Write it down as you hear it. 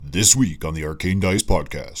This week on the Arcane Dice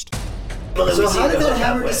Podcast. So how did that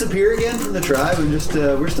hammer disappear again from the tribe? And just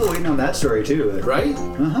we're still waiting on that story too, right?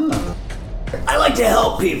 I like to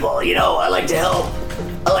help people. You know, I like to help.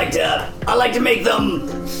 I like to make them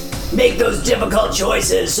make those difficult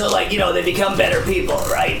choices, so they become better people,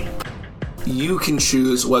 right? You can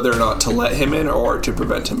choose whether or not to let him in or to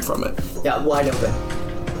prevent him from it. Yeah, wide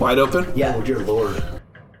open. Wide open? Yeah. Oh, dear Lord.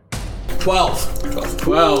 12.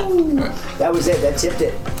 Okay. That was it. That tipped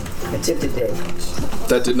it. I tipped it, Dave.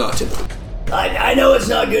 That did not tip it. I know it's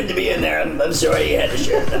not good to be in there. I'm sorry you had to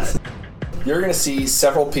share that. You're going to see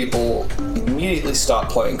several people immediately stop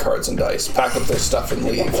playing cards and dice, pack up their stuff and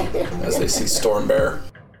leave as they see Stormbear.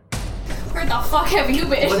 Where the fuck have you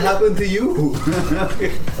been? What happened to you?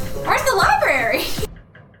 Where's the library?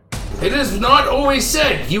 It is not always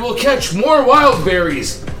said you will catch more wild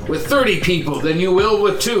berries with 30 people than you will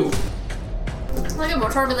with 2. Look at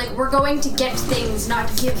Mortor, be like, we're going to get things, not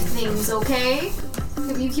give things, okay?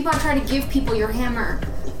 If you keep on trying to give people your hammer.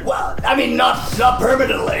 Well, I mean, not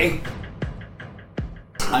permanently.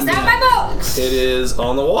 Is that my boat? It is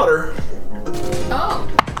on the water. Oh.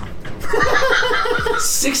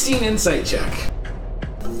 16 insight check.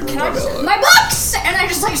 Can I just... My books! And I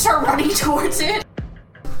just start running towards it.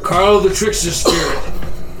 Carl the Trickster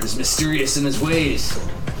Spirit is mysterious in his ways.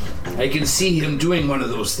 I can see him doing one of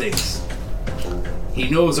those things. He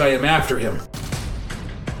knows I am after him.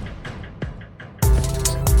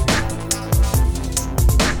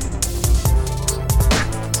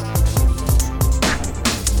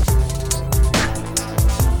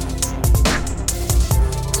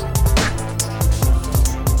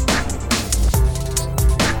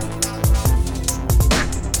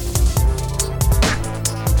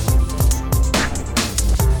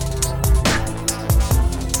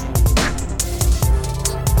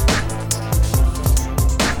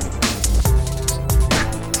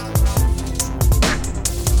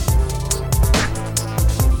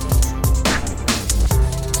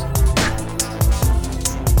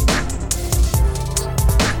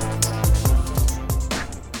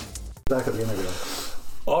 Back at the interview.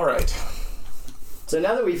 All right. So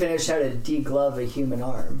now that we finished how to deglove a human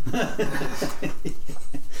arm.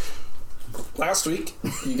 Last week,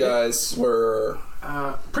 you guys were...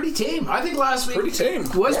 Pretty tame. I think last week pretty tame.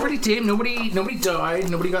 was pretty tame. Nobody died.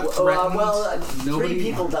 Nobody got threatened. Three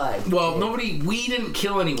people died. Well, we didn't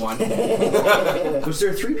kill anyone. Was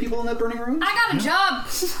there 3 people in that burning room? I got a job.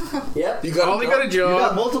 Yep. You got got a You job.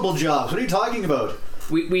 got multiple jobs. What are you talking about?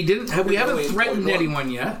 We haven't threatened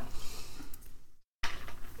anyone yet.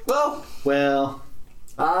 Well,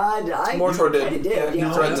 Mortor did. did.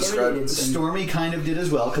 Yeah, threatened the spread. Stormy kind of did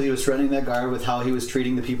as well because he was threatening that guard with how he was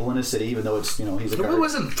treating the people in his city, even though it's he's a But guard. it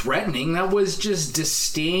wasn't threatening. That was just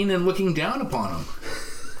disdain and looking down upon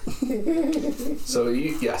him. So,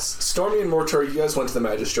 yes. Stormy and Mortor, you guys went to the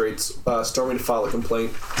magistrates. Stormy to file a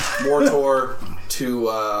complaint. Mortor to...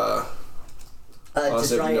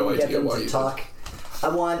 to try and get them to talk. I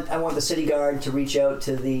want the city guard to reach out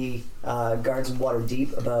to the guards of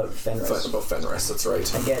Waterdeep about Fenris. About Fenris, that's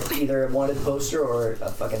right. And get either a wanted poster or a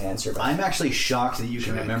fucking answer. I'm actually shocked that you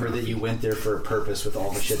can remember that you went there for a purpose with all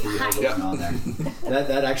the shit that you had going on there.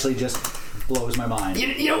 That actually just blows my mind.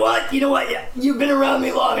 You know what? Yeah. You've been around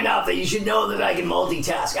me long enough that you should know that I can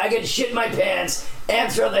multitask. I can shit in my pants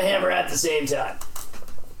and throw the hammer at the same time.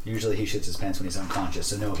 Usually he shits his pants when he's unconscious,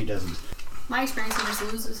 so no, he doesn't. My experience, he just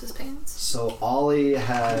loses his pants. So Ollie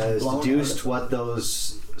has deduced what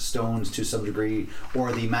those stones to some degree,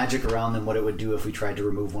 or the magic around them, what it would do if we tried to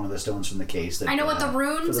remove one of the stones from the case. I know what the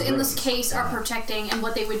runes in this case are protecting and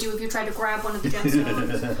what they would do if you tried to grab one of the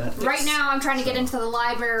gemstones. Right now, I'm trying to get into the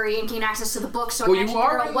library and gain access to the books so I can actually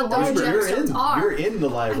figure out what those gemstones are. You're in the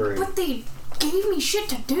library. But they gave me shit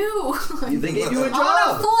to do. They gave you a job.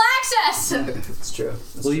 I have full access. It's true.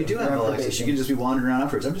 Well, you do have full access. You can just be wandering around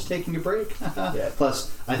afterwards. I'm just taking a break. Yeah.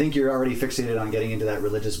 Plus, I think you're already fixated on getting into that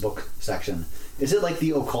religious book section. Is it like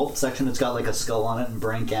the occult section that's got like a skull on it and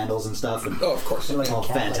burning candles and stuff? And, Oh, of course.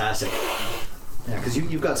 Fantastic. Yeah, because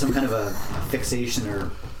you've got some kind of a fixation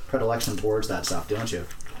or predilection towards that stuff, don't you?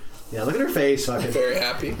 Yeah, look at her face, fucking. Very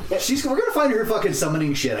happy. We're gonna find her fucking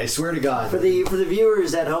summoning shit. I swear to God. For the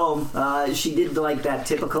viewers at home, she did like that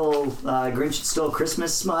typical Grinch Stole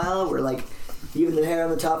Christmas smile, where even the hair on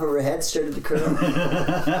the top of her head started to curl.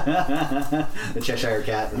 The Cheshire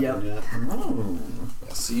Cat. Yep. Yeah.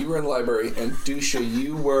 So you were in the library, and Dusha,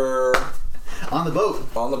 you were on the boat.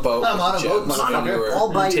 On the boat. I'm on a boat, motherfucker. All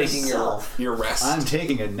by taking yourself. your rest. I'm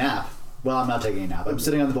taking a nap. Well, I'm not taking a nap. I'm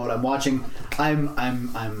sitting on the boat. I'm watching.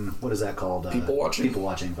 I'm. What is that called? People watching. People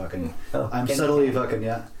watching. Fucking. Oh, I'm subtly fucking.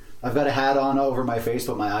 Yeah. I've got a hat on over my face,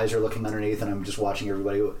 but my eyes are looking underneath, and I'm just watching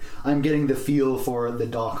everybody. I'm getting the feel for the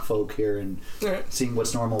dock folk here and seeing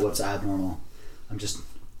what's normal, what's abnormal. I'm just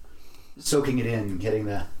soaking it in, getting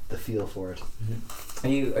the feel for it.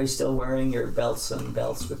 Mm-hmm. Are you still wearing your belts and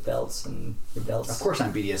belts with belts and your belts? Of course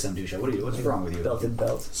I'm BDSM douche. What's wrong with you? Belted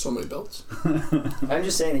belts. So many belts. I'm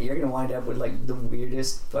just saying that you're going to wind up with like the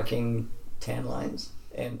weirdest fucking tan lines,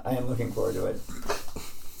 and I am looking forward to it.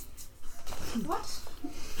 What?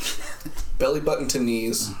 Belly button to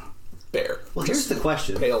knees, bare. Well, here's the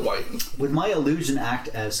question. Pale white. Would my illusion act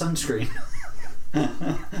as sunscreen?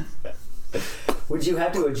 Would you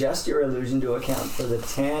have to adjust your illusion to account for the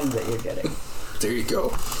tan that you're getting? There you go.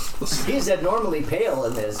 He's abnormally pale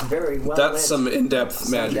in this, very well. That's some in-depth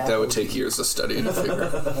magic that would take years of study to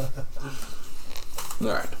figure. All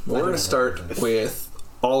right, well, we're going to start with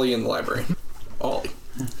Ollie in the library. Ollie,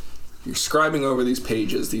 you're scribing over these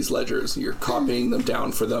pages, these ledgers. You're copying them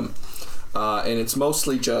down for them. And it's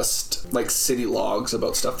mostly just like city logs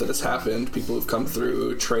about stuff that has happened, people who've come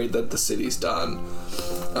through, trade that the city's done.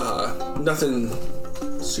 Nothing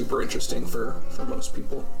super interesting for most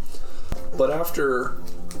people. But after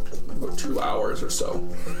about 2 hours or so,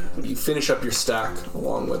 you finish up your stack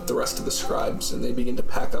along with the rest of the scribes, and they begin to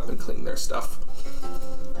pack up and clean their stuff.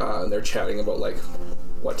 And they're chatting about like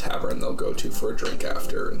what tavern they'll go to for a drink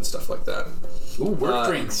after and stuff like that. Ooh, work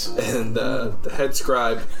drinks. And the head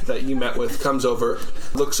scribe that you met with comes over,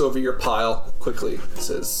 looks over your pile quickly,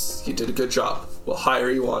 says, "You did a good job. We'll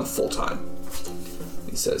hire you on full time."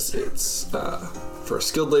 He says, "It's for a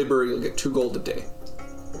skilled laborer, you'll get 2 gold a day."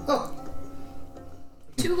 Oh.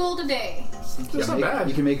 2 gold a day. That's not bad.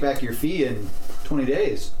 You can make back your fee in 20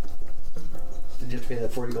 days. Did you have to pay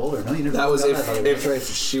that 40 gold or no? You never. That was got if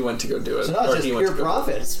she went to go do it. So now it's just pure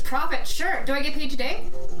profit. It's profit, sure. Do I get paid today?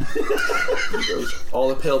 He goes, "All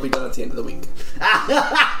the pay will be done at the end of the week."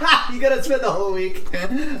 You gotta spend the whole week. Good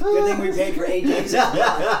thing we paid for 8 days.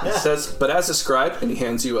 He says, "But as a scribe," and he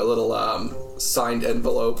hands you a little signed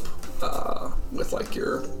envelope with like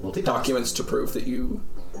your documents to prove that you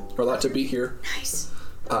are allowed to be here. Nice.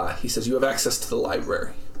 He says, "You have access to the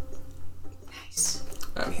library." Nice.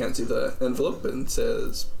 He hands you the envelope and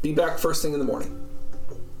says, "Be back first thing in the morning."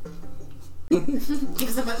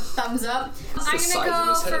 Gives him a thumbs up. I'm size gonna of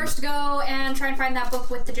go his head. first and try and find that book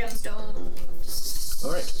with the gemstones.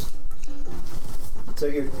 All right.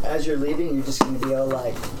 So as you're leaving, you're just going to be all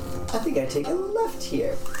like, "I think I take a left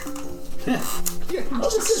here." Yeah, Oh,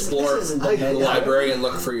 just explore this isn't the library and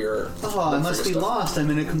look for your. Oh, I must be lost. I'm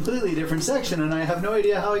in a completely different section, and I have no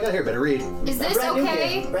idea how I got here. Better read. Is this Brand new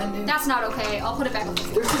okay? game. Brand new. That's not okay. I'll put it back on the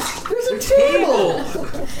floor. There's a table.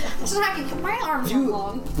 So I can get my arms are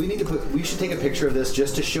long. We should take a picture of this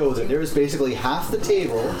just to show that there is basically half the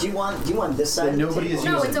table. Do you want this side? That of the nobody table? is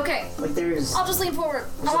No, using. it's okay. Like there's I'll just lean forward.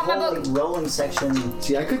 I a want my whole book. like, rolling section.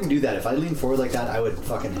 See, I couldn't do that. If I leaned forward like that, I would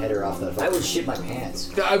fucking head her off that. I would shit my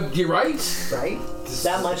pants. You're right. Right?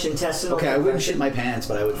 That much intestinal. Okay, I wouldn't shit my pants,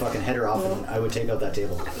 but I would fucking head her off and I would take out that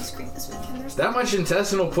table. Ice cream this weekend. There's That much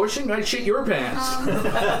intestinal pushing, I'd shit your pants.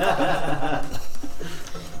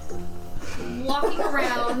 walking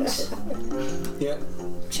around, Yeah.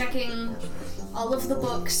 checking all of the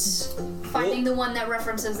books, finding the one that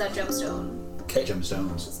references that gemstone. Okay.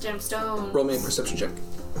 Gemstones. It's gemstones. Roll me a perception check.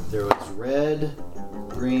 There was red,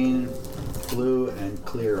 green, blue, and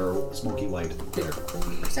clear or smoky white. There.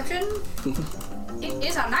 Perception? It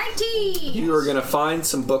is a 19! You are going to find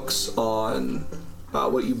some books on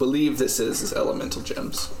what you believe this is elemental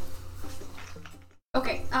gems.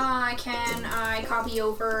 Okay, can I copy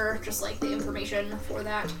over just like the information for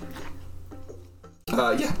that?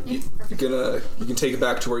 Yeah. You can take it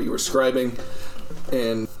back to where you were scribing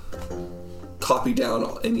and copy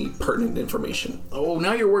down any pertinent information. Oh,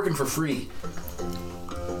 now you're working for free.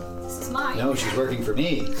 This is mine. No, she's working for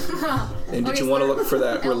me. And did you want to look for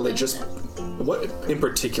that religious... What in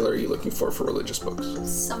particular are you looking for religious books?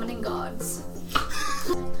 Summoning gods.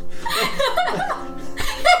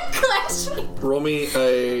 Roll me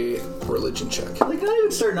a religion check. Like, not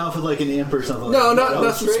even starting off with like an imp or something. No, like that.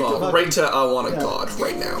 nothing Straight small. to fucking- Right to I want a god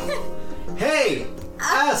right now. Hey,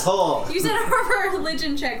 asshole! You said a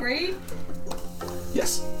religion check, right?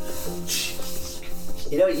 Yes.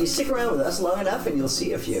 You know, you stick around with us long enough and you'll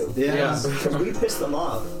see a few. Yeah. Because we piss them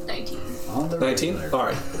off. 19. On the 19? regular. All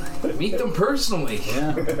right. Meet them personally.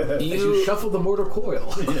 Yeah. As you shuffle the mortal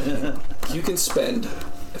coil. You can spend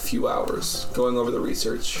a few hours going over the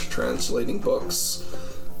research, translating books,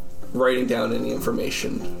 writing down any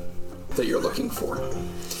information that you're looking for.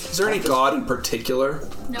 Is there any god in particular?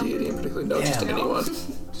 No. Deity in particular? No, just No. anyone.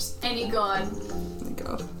 Just any god. Any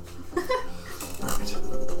god. Alright.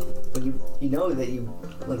 But you know that you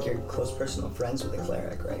like you're close personal friends with a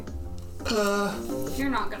cleric, right? You're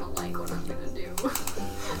not gonna like what I'm gonna do.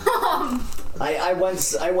 I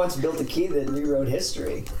once built a key that rewrote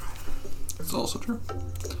history. That's also true.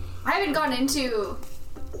 I haven't gone into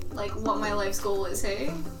like what my life's goal is.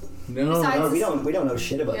 Hey. No, Besides, we don't know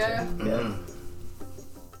shit about Yeah. you. Yeah.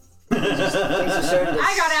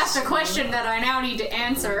 I got asked a question that I now need to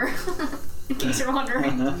answer. In case you're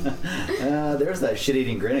wondering. There's that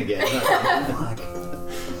shit-eating grin again.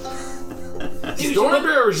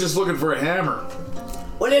 Stormbearer was just looking for a hammer.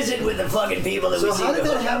 What is it with the fucking people that we So seem how to did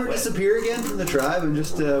that hook up hammer with? disappear again from the tribe? And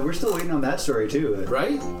just we're still waiting on that story too.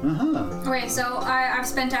 Right? Okay, so I've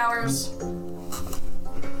spent hours.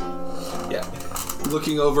 Yeah.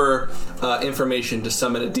 Looking over information to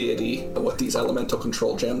summon a deity, what these elemental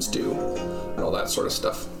control gems do, and all that sort of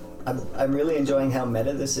stuff. I'm really enjoying how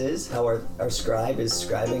meta this is. How our scribe is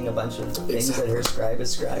scribing a bunch of things that her scribe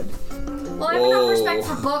has scribed. Well, I have enough respect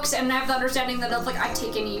for books, and I have the understanding that if I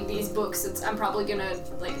take any of these books, I'm probably gonna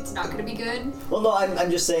it's not gonna be good. Well, no,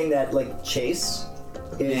 I'm just saying that Chayse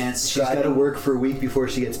And is she's got to work for a week before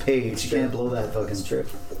she gets paid. She can't blow that fucking strip.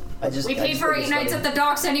 We paid for 8 nights at the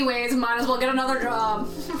docks anyways. Might as well get another job.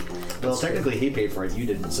 Well, technically he paid for it. You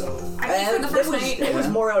didn't, so. I paid for the first night. It was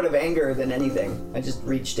more out of anger than anything. I just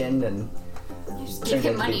reached in and You just gave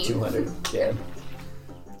him money. 200. Yeah.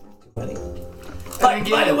 200.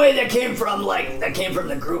 By the way, that came from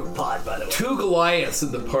the group pod. By the way, 2 Goliaths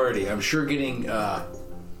in the party. I'm sure getting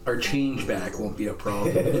our change back won't be a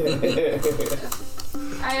problem.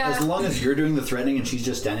 As long as you're doing the threatening and she's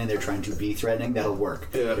just standing there trying to be threatening, that'll work.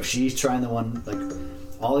 Yeah. If she's trying the one,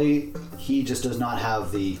 Ollie, he just does not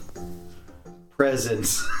have the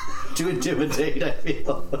presence to intimidate, I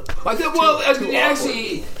feel. I think, well,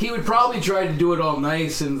 actually, he would probably try to do it all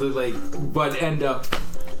nice and but end up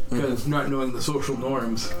because not knowing the social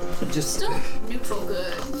norms. Just Still neutral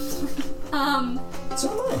good. So am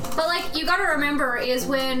I. But you gotta remember is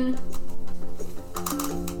when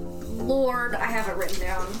Lord, I have it written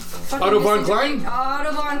down. Otto von Klein?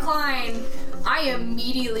 Otto von Klein. I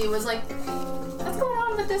immediately was like, what's going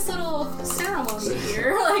on with this little ceremony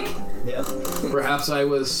here? Yeah. Perhaps I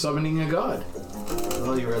was summoning a god.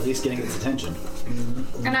 well, you were at least getting its attention.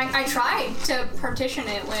 And I tried to partition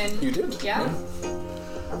it when You did? Yeah.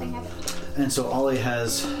 Nothing happened. And so Ollie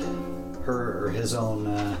has her or his own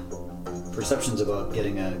perceptions about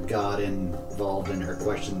getting a god involved in her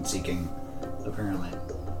question seeking, apparently.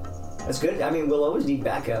 That's good. I mean, we'll always need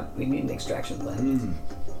backup. We need an extraction plan.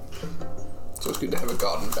 So it's good to have a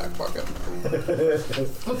god in the back pocket.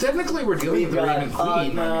 Well, technically, we're dealing with the Raven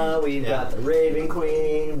Queen. We've got the Raven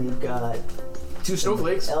Queen. We've got 2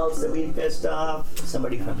 snowflakes. else that we pissed off.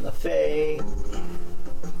 Somebody from the Fae.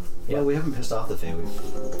 Yeah, we haven't pissed off the Fae. We've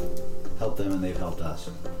helped them and they've helped us.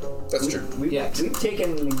 That's true. We've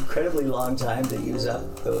taken an incredibly long time to use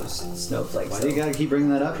up those snowflakes. Why do you gotta keep bringing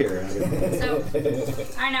that up here? So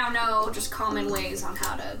I now know just common ways on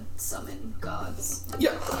how to summon gods.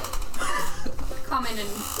 Yeah. Common and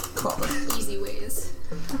Common. easy ways.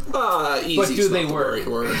 Easy. But do they work?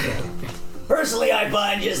 personally, I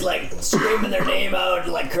find just screaming their name out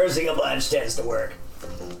and cursing a bunch tends to work.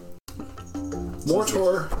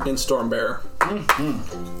 Mortor and Stormbearer.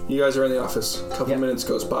 You guys are in the office. A couple minutes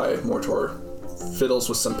goes by. Mortor fiddles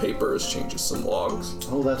with some papers, changes some logs.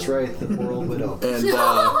 Oh, that's right, the poor old widow.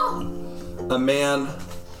 And a man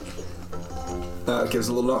gives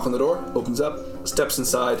a little knock on the door, opens up, steps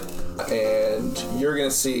inside, and you're going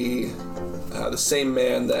to see the same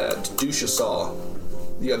man that Dusha saw.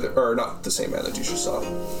 Not the same man that Dusha saw.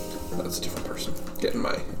 That's a different person. Getting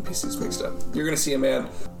my NPCs mixed up. You're going to see a man,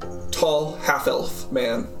 tall, half-elf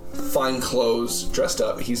man, fine clothes, dressed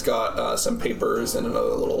up. He's got some papers and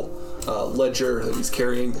another little ledger that he's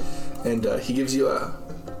carrying, and he gives you a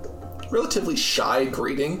relatively shy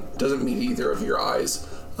greeting. Doesn't meet either of your eyes.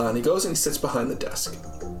 And he goes and he sits behind the desk.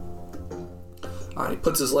 He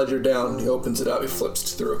puts his ledger down, he opens it up, he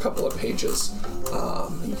flips through a couple of pages.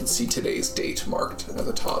 You can see today's date marked at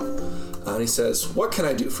the top. And he says, "What can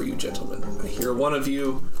I do for you, gentlemen? I hear one of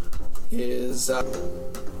you is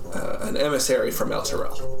an emissary from El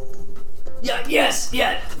Terrell." Yes.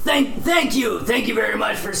 Thank you very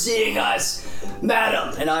much for seeing us,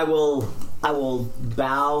 madam. And I will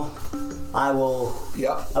bow. I will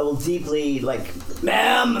deeply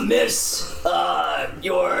Ma'am, miss,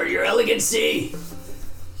 your elegancy.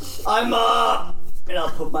 And I'll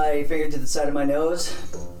put my finger to the side of my nose.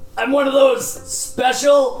 I'm one of those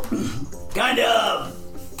special kind of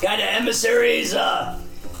emissaries. Do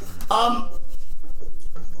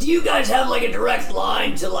you guys have a direct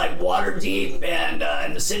line to Waterdeep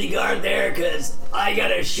and the city guard there? 'Cause I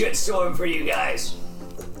got a shitstorm for you guys.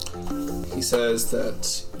 He says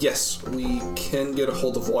that, yes, we can get a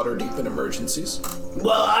hold of Waterdeep in emergencies.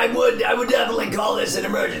 Well, I would definitely call this an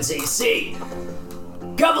emergency. See,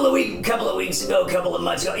 couple of weeks ago, couple of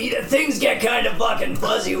months ago, things get kind of fucking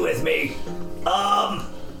fuzzy with me. A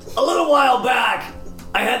little while back,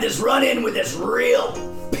 I had this run-in with this real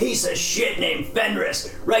piece of shit named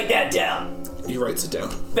Fenris. Write that down. He writes it down.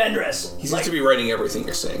 Fenris. He seems to be writing everything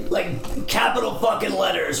you're saying. Like, capital fucking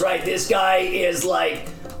letters, right? This guy is like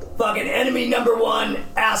fucking enemy number one,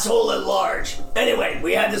 asshole at large. Anyway,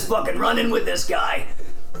 we had this fucking run-in with this guy.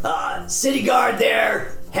 City guard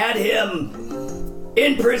there had him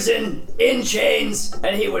in prison, in chains,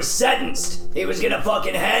 and he was sentenced. He was gonna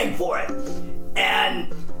fucking hang for it.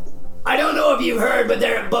 And I don't know if you've heard,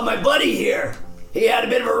 but my buddy here, he had a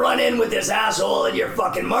bit of a run-in with this asshole in your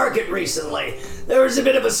fucking market recently. There was a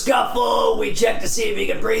bit of a scuffle. We checked to see if he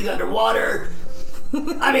could breathe underwater.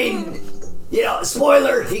 I mean,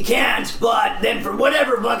 spoiler, he can't, but then for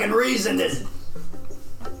whatever fucking reason, this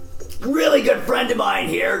really good friend of mine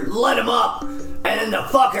here let him up, and then the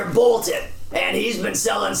fucker bolted. And he's been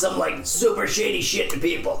selling some, like, super shady shit to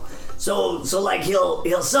people. So like, he'll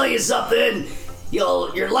sell you something,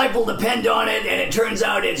 your life will depend on it, and it turns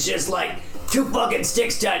out it's just like two fucking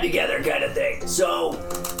sticks tied together kind of thing. So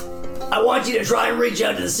I want you to try and reach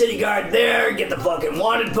out to the city guard there, get the fucking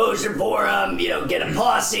wanted poster for him, get a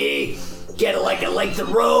posse, get a length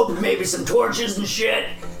of rope, maybe some torches and shit.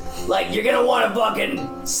 Like, you're gonna want to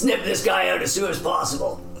fucking snip this guy out as soon as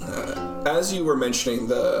possible. As you were mentioning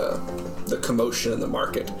the commotion in the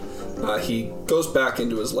market, he goes back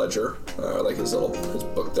into his ledger, his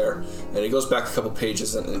book there, and he goes back a couple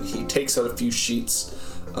pages and he takes out a few sheets,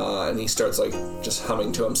 and he starts just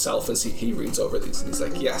humming to himself as he reads over these. And he's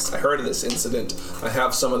like, yes, I heard of this incident. I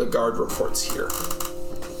have some of the guard reports here.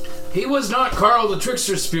 He was not Carl the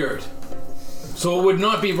Trickster Spirit, so it would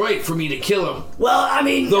not be right for me to kill him. Well, I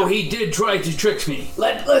mean... Though he did try to trick me.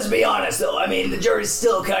 Let's be honest, though. I mean, the jury's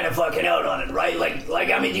still kind of fucking out on it, right?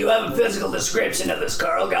 I mean, do you have a physical description of this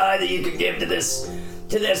Carl guy that you could give to this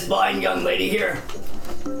fine young lady here?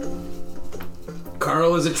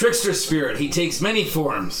 Carl is a trickster spirit. He takes many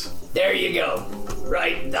forms. There you go.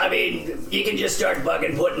 Right? I mean, you can just start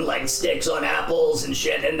fucking putting, sticks on apples and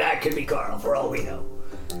shit, and that could be Carl, for all we know.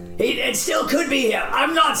 It still could be him.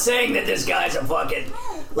 I'm not saying that this guy's a fucking,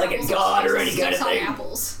 a god or any kind of thing.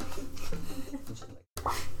 Apples.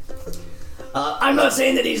 I'm not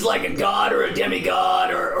saying that he's like a god or a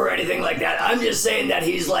demigod or anything like that. I'm just saying that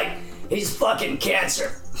he's fucking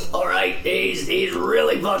cancer. Alright? He's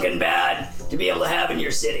really fucking bad to be able to have in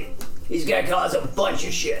your city. He's gonna cause a bunch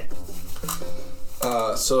of shit.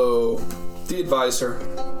 So the advisor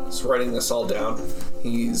is writing this all down.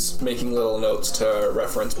 He's making little notes to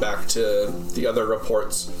reference back to the other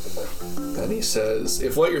reports. And he says,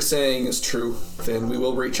 if what you're saying is true, then we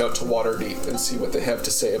will reach out to Waterdeep and see what they have to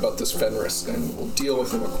say about this Fenris, and we'll deal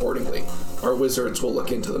with him accordingly. Our wizards will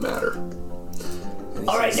look into the matter.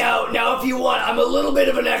 Alright, now if you want, I'm a little bit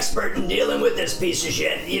of an expert in dealing with this piece of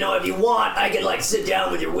shit. If you want, I could sit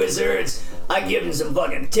down with your wizards, I give them some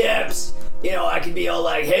fucking tips. I could be all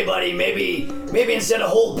like, hey buddy, maybe instead of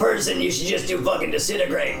whole person, you should just do fucking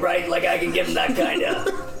disintegrate, right? I can give him that kind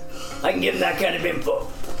of info.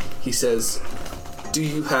 He says, do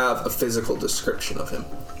you have a physical description of him?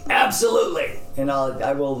 Absolutely. And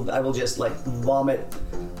I will just vomit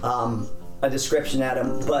a description at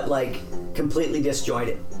him, but completely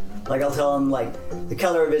disjointed. I'll tell him the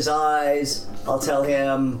color of his eyes. I'll tell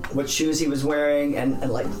him what shoes he was wearing, and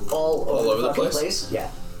all over the place. Yeah.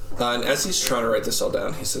 And as he's trying to write this all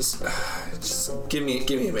down, he says, just give me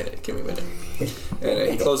a minute. And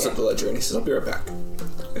he closes up the ledger and he says, I'll be right back.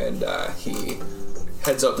 And he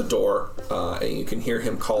heads out the door, and you can hear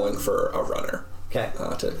him calling for a runner. Okay.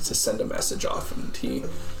 To send a message off. And he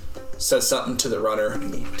says something to the runner,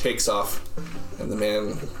 and he takes off, and the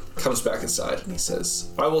man comes back inside, and he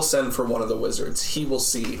says, I will send for one of the wizards. He will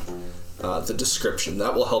see the description.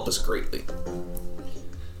 That will help us greatly.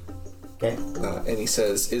 Okay. And he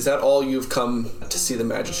says, is that all you've come to see the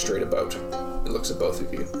magistrate about? He looks at both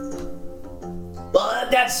of you. Well,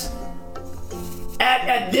 that's...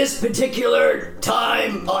 At this particular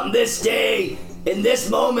time, on this day, in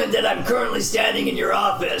this moment that I'm currently standing in your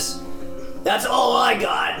office, that's all I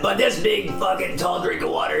got. But this big fucking tall drink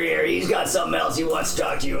of water here, he's got something else he wants to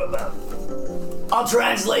talk to you about. I'll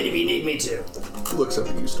translate if you need me to. He looks up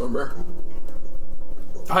at you, Stormbear.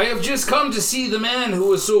 I have just come to see the man who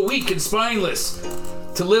was so weak and spineless,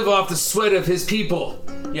 to live off the sweat of his people,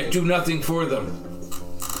 yet do nothing for them.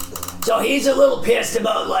 So he's a little pissed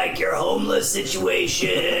about your homeless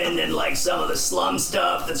situation and some of the slum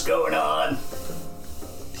stuff that's going on.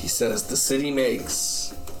 He says the city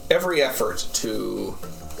makes every effort to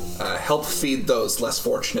help feed those less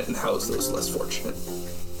fortunate and house those less fortunate.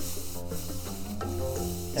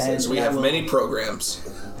 Says we have many programs.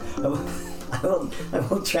 I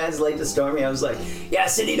will translate to Stormy. I was like, yeah,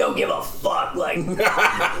 city don't give a fuck. Like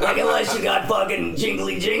unless you got fucking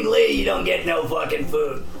jingly, you don't get no fucking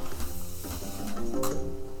food.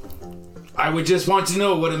 I would just want to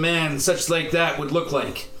know what a man such like that would look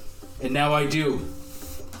like. And now I do.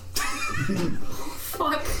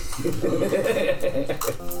 Fuck.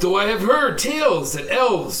 Though I have heard tales that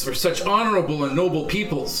elves are such honorable and noble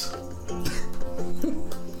peoples.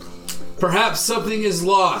 Perhaps something is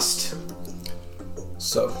lost.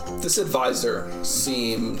 So, this advisor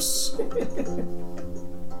seems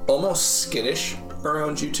almost skittish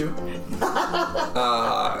around you two.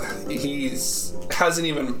 He hasn't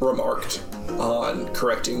even remarked on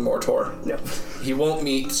correcting Mortor. no. He won't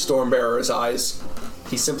meet Stormbearer's eyes.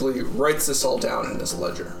 He simply writes this all down in his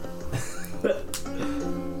ledger. Y'all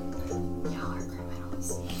are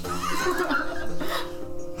criminals.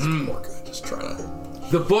 Poor guy, just trying to...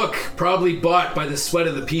 The book probably bought by the sweat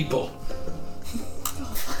of the people.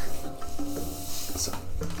 So,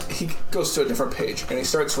 he goes to a different page, and he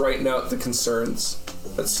starts writing out the concerns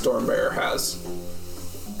that Stormbearer has.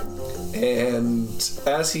 And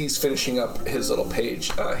as he's finishing up his little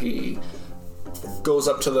page, he goes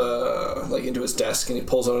up to into his desk, and he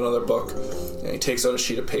pulls out another book, and he takes out a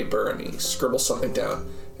sheet of paper, and he scribbles something down,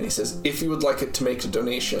 and he says, if you would like it to make a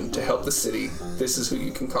donation to help the city, this is who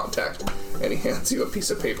you can contact. And he hands you a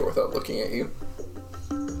piece of paper without looking at you.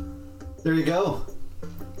 There you go.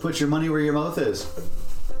 Put your money where your mouth is.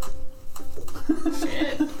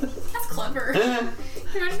 Shit. That's clever.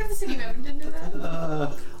 Imagine if the city of Evan didn't do that.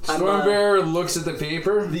 Stormbearer looks at the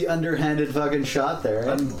paper. The underhanded fucking shot there.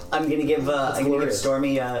 I'm gonna give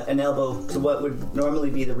Stormy an elbow to what would normally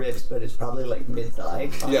be the ribs, but it's probably like mid-thigh.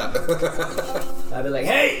 Yeah. I'd be like,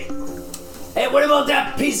 hey, what about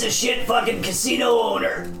that piece of shit fucking casino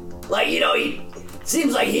owner? Like, he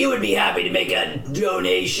seems like he would be happy to make a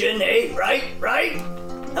donation, eh? Right?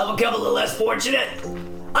 Help a couple of less fortunate.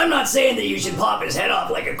 I'm not saying that you should pop his head off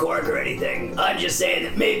like a cork or anything. I'm just saying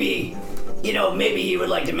that maybe he would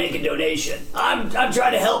like to make a donation. I'm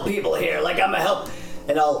trying to help people here. Like, I'm a help.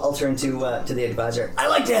 And I'll turn to the advisor. I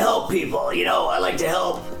like to help people. I like to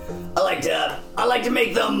help. I like to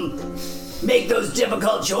make them make those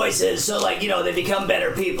difficult choices so, they become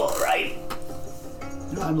better people, right?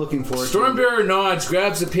 I'm looking forward to Stormbearer nods,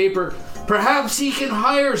 grabs the paper. Perhaps he can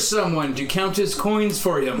hire someone to count his coins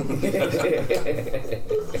for him.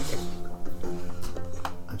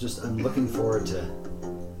 I'm looking forward to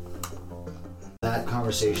that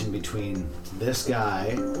conversation between this guy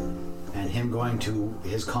and him going to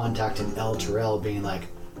his contact in El Terrell being like,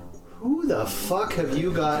 who the fuck have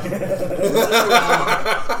you got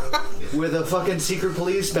with a fucking secret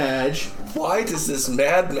police badge? Why does this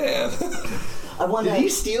madman... Did he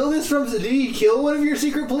steal this did he kill one of your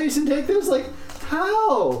secret police and take this? Like,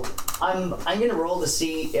 how? I'm gonna roll to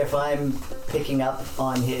see if I'm picking up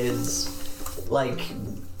on his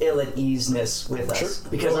ill at easeness with us. Sure.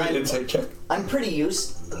 Because insight check. I'm pretty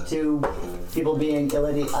used to people being ill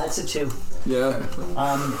at ease. That's a 2. Yeah.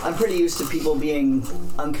 I'm pretty used to people being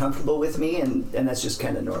uncomfortable with me, and that's just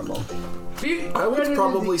kind of normal. I would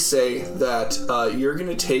probably say that you're going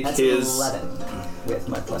to take That's his... 11 with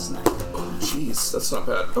my +9. Jeez, that's not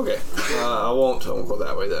bad. Okay, I won't go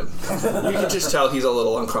that way then. You can just tell he's a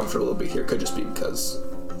little uncomfortable to be here. Could just be because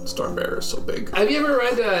Stormbearer is so big. Have you ever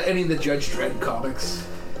read any of the Judge Dredd comics?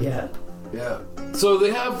 Yeah. Yeah. So they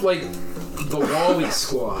have the Wally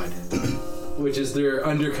Squad, which is their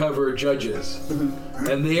undercover judges,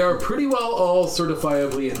 and they are pretty well all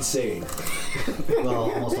certifiably insane.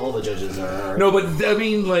 Well, almost all the judges are. No, but I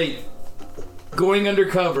mean, going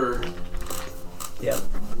undercover. Yep.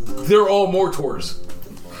 They're all Mortors.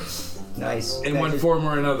 Nice. In one form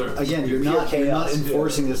or another. Again, you're not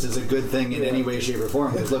enforcing this as a good thing in any way, shape, or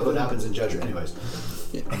form, because look what happens in Judge. Anyways.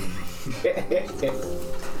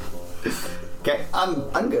 Okay,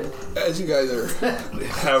 I'm good. As you guys are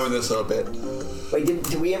having this little bit. Wait,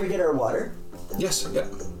 did we ever get our water? Yes, yeah.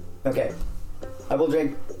 Okay. I will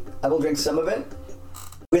drink some of it.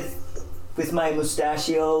 With my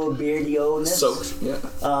mustachio beardio-ness. Soaked, yeah.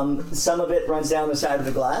 Some of it runs down the side of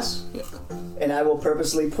the glass. Yeah. And I will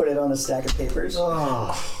purposely put it on a stack of papers.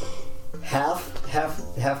 Oh. Half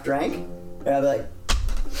drank. And I'll be like,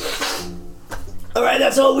 All right,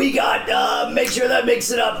 that's all we got. Make sure that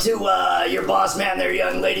makes it up to your boss man there,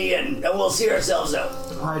 young lady, and we'll see ourselves out.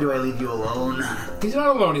 Why do I leave you alone? He's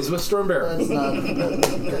not alone. He's with Stormbearer.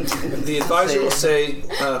 The advisor will say,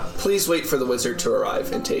 please wait for the wizard to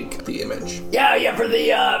arrive and take the image. Yeah, for the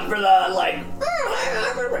like...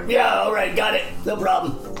 Yeah, all right, got it. No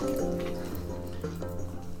problem.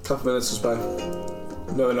 A couple minutes goes by.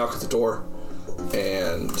 Another knock at the door.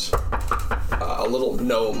 And a little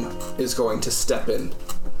gnome is going to step in.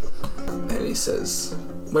 And he says,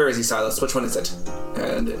 where is he, Silas? Which one is it?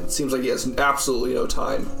 And it seems like he has absolutely no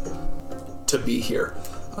time to be here.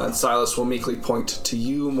 And Silas will meekly point to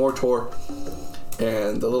you, Mortor.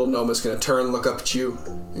 And the little gnome is going to turn, look up at you,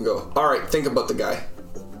 and go, all right, think about the guy.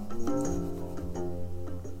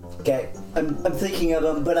 Okay, I'm thinking of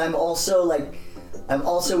him, but I'm also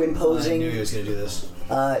imposing. I knew he was going to do this.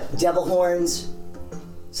 Devil horns,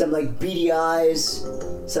 some like beady eyes,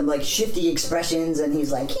 some like shifty expressions, and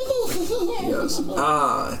he's like. He goes,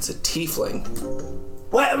 it's a tiefling.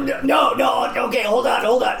 What? No, okay, hold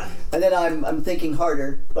on. And then I'm thinking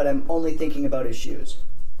harder, but I'm only thinking about his shoes.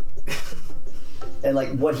 And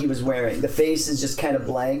like what he was wearing. The face is just kind of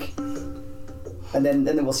blank. And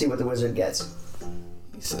then we'll see what the wizard gets.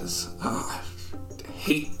 He says, I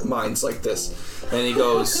hate minds like this. And he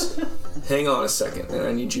goes, hang on a second, and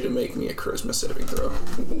I need you to make me a charisma saving throw.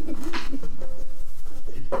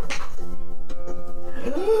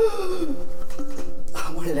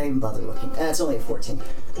 Why did I even bother looking? It's only a 14.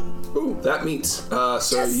 Ooh, that meets. So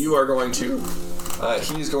yes. You are going to...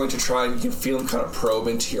 he's going to try, and you can feel him kind of probe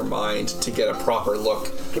into your mind to get a proper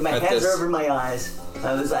look Get my at hands this. over my eyes.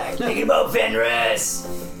 I was like... Thinking about Fenris.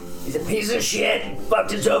 He's a piece of shit.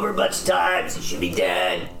 Fucked us over a bunch of times. He should be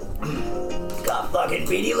dead. Got fucking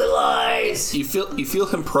beady little eyes. You feel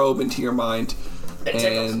him probe into your mind,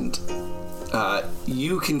 and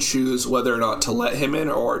you can choose whether or not to let him in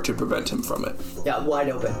or to prevent him from it. Yeah, wide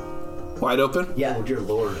open. Wide open? Yeah. Oh, dear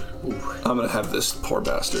lord. Ooh. I'm gonna have this poor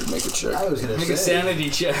bastard make a check. I was gonna Make a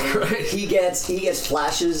sanity check, right? He gets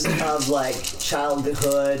flashes of like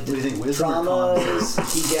childhood traumas.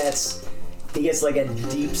 He gets like a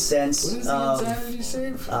deep sense What is the of insanity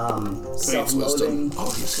save? self-loathing.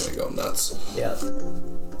 Oh, he's gonna go nuts. Yeah.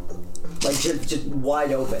 Like just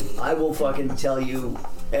wide open. I will fucking tell you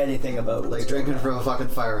anything about Like drinking from a fucking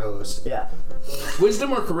fire hose. Yeah.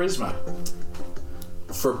 Wisdom or charisma?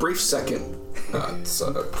 For a brief second, it's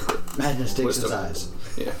Madness takes wisdom. its eyes.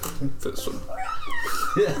 Yeah, for this one.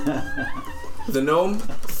 The gnome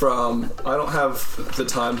from I don't have the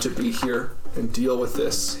time to be here and deal with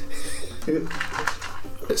this.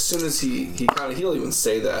 As soon as he'll even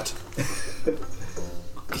say that.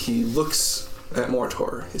 He looks at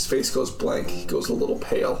Mortor. His face goes blank. He goes a little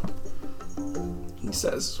pale. He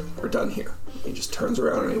says, "We're done here." He just turns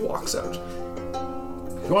around and he walks out.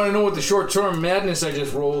 You want to know what the short-term madness I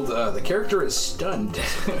just rolled? The character is stunned.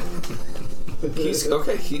 He's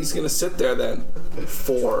gonna sit there then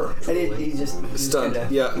for And he just stunned.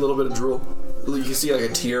 Kinda, Yeah, a little bit of drool. You can see like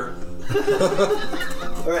a tear.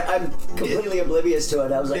 Alright, I'm completely oblivious to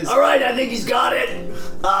it. I was like, All right, I think he's got it.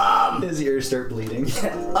 His ears start bleeding.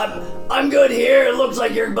 I'm good here. It looks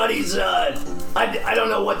like your buddy's. I don't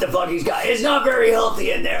know what the fuck he's got. It's not very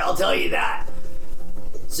healthy in there. I'll tell you that.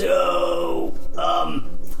 So,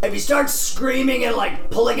 if he starts screaming and like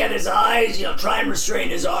pulling at his eyes, try and restrain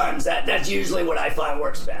his arms. That's usually what I find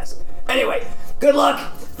works best. Anyway, good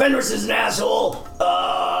luck. Fenris is an asshole.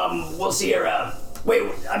 We'll see you around. Wait,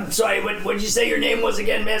 I'm sorry. What did you say your name was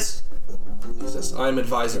again, miss? He says, "I'm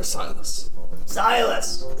Advisor Silas."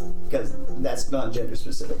 Silas. because that's not gender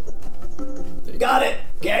specific. Got it.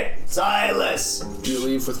 Okay, Silas. Do you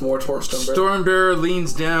leave with more Stormbearer? Stormbearer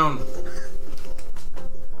leans down.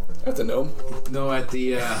 At the gnome? No, at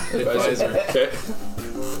the advisor. Okay.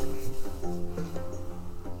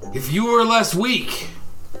 If you were less weak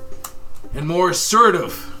and more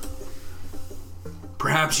assertive,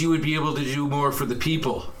 perhaps you would be able to do more for the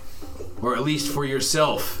people, or at least for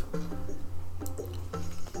yourself.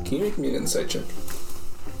 Can you make me an insight check?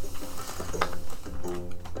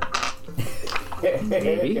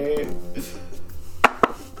 Maybe.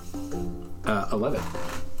 11.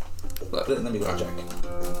 Let me go check.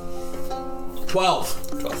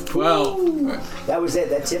 12. 12. Right. That was it.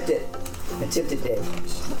 That tipped it. I tipped it, Dave.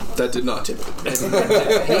 That did not tip it.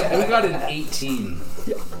 We got an 18.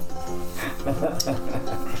 Yeah.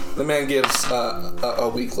 The man gives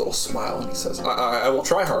a weak little smile and he says, I will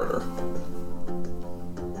try harder.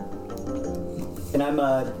 And I'm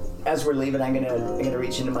as we're leaving, I'm gonna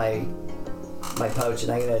reach into my pouch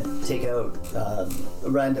and I'm gonna take out a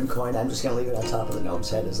random coin. I'm just gonna leave it on top of the gnome's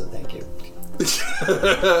head as a thank you.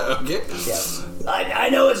 Okay. Yeah. I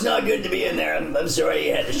know it's not good to be in there. I'm sorry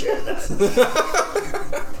you had to share that.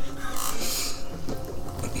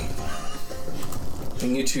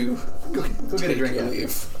 And you two Go get a drink. your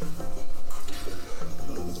leave.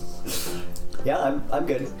 Yeah, I'm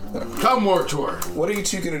good. Come, Mortor. What are you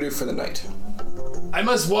two going to do for the night? I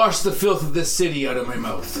must wash the filth of this city out of my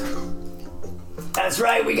mouth. That's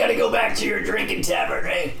right, we gotta go back to your drinking tavern,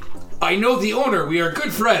 eh? I know the owner. We are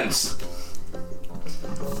good friends.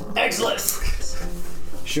 Excellent.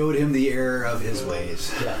 Showed him the error of his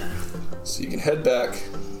ways. Yeah. So you can head back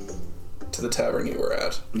to the tavern you were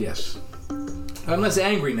at. Yes. I'm less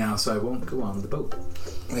angry now, so I won't go on the boat.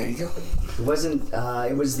 There you go. It wasn't.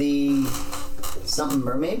 It was the something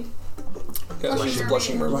mermaid. Yeah,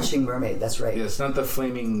 Blushing Mermaid. Blushing mermaid. That's right. Yeah, it's not the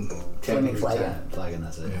flaming flagon. Flagon,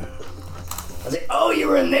 that's it. Yeah. I was like, oh, you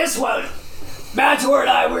were in this one. Mator and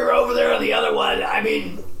I, we were over there on the other one. I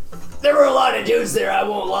mean, there were a lot of dudes there, I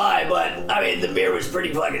won't lie, but, I mean, the beer was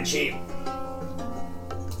pretty fucking cheap.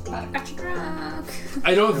 Got you drunk.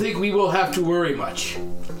 I don't think we will have to worry much.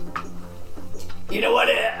 You know what?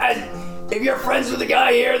 If you're friends with the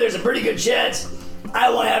guy here, there's a pretty good chance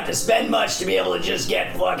I won't have to spend much to be able to just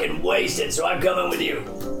get fucking wasted, so I'm coming with you.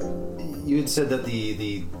 You had said that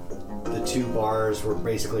the two bars were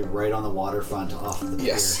basically right on the waterfront off the pier.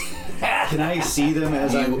 Yes. Can I see them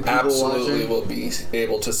as I'm You people absolutely watching? will be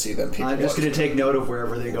able to see them. People I'm just going to watching. take note of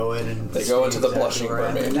wherever they go in and They go into the exactly Blushing where I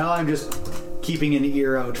am. Mermaid. And now I'm just keeping an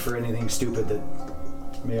ear out for anything stupid that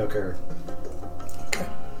may occur. Okay.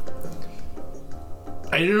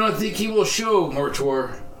 I do not think he will show,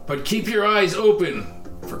 Mortor, but keep your eyes open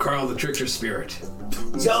for Carl the Trickster Spirit.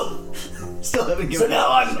 So Still haven't given now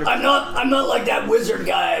I'm not like that wizard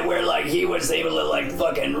guy where like he was able to like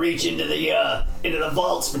fucking reach into the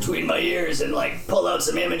vaults between my ears and like pull out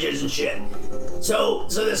some images and shit. So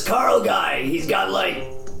this Carl guy, he's got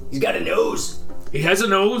a nose. He has a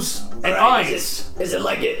nose and Right, eyes. Is it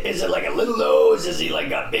like a little nose? Is he like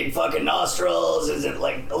got big fucking nostrils? Is it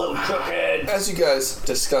like a little crooked? As you guys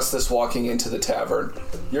discuss this walking into the tavern,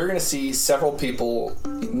 you're going to see several people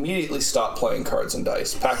immediately stop playing cards and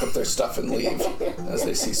dice, pack up their stuff and leave as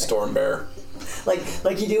they see Stormbear.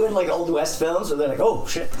 Like you do in like old West films, where they're like, "Oh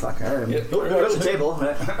shit, fuck, there's a table."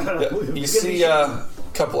 Yeah, you see a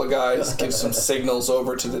couple of guys give some signals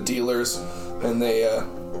over to the dealers, and they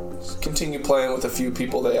continue playing with a few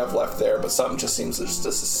people they have left there, but something just seems just a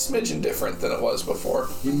smidgen different than it was before.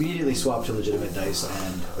 You immediately swap to legitimate dice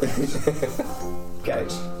and Okay.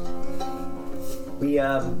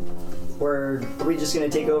 Are we just gonna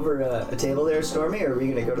take over a table there, Stormy, or are we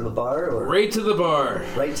gonna go to the bar? Or Right to the bar.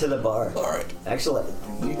 right to the bar. All right, Excellent.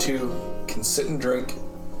 you two can sit and drink.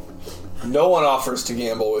 No one offers to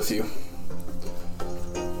gamble with you.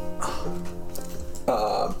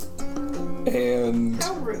 And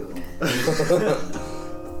How rude.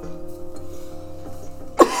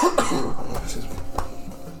 excuse me.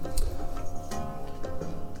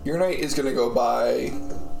 Your night is going to go by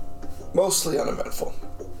mostly uneventful.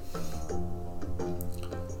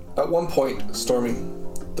 At one point, Stormy,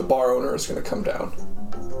 the bar owner, is going to come down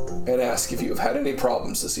and ask if you have had any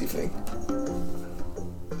problems this evening.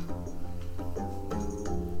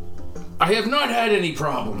 I have not had any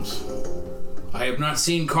problems. I have not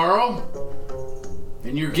seen Carl,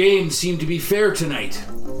 and your games seem to be fair tonight.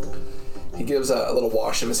 He gives a little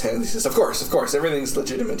wash of his hands. He says, of course, everything's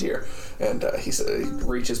legitimate here. And he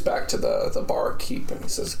reaches back to the barkeep and he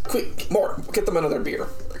says, quick, more, get them another beer,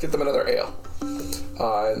 or get them another ale.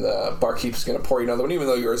 And the barkeep's going to pour you another one, even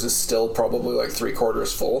though yours is still probably like 3/4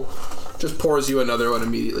 full. Just pours you another one,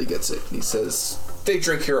 immediately gets it. And he says, they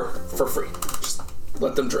drink here for free. Just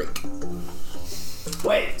let them drink.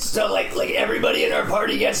 Wait, so like everybody in our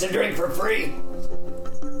party gets to drink for free?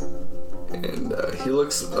 And he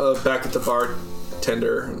looks back at the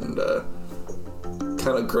bartender and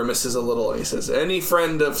kind of grimaces a little. And he says, any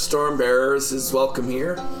friend of Stormbearers is welcome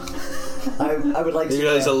here. I would like to. You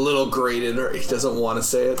guys a little grated, or he doesn't want to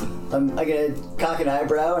say it. I'm gonna cock an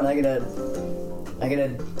eyebrow and I'm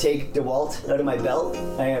gonna take DeWalt out of my belt.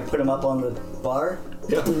 I'm gonna put him up on the bar.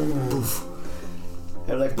 Yeah.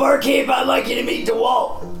 I'm like, Barkeep, I'd like you to meet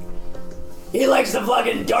DeWalt. He likes the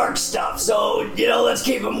fucking dark stuff, so, let's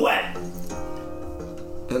keep him wet.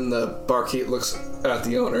 And the barkeep looks at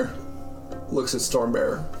the owner, looks at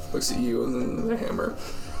Stormbearer, looks at you, and then the hammer.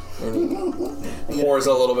 And he pours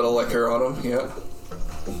a little bit of liquor on him, yeah.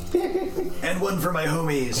 and one for my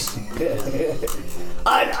homies.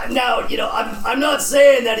 I'm not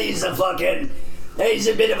saying that he's a fucking He's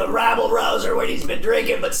a bit of a rabble-rouser when he's been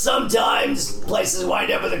drinking, but sometimes places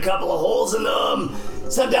wind up with a couple of holes in them.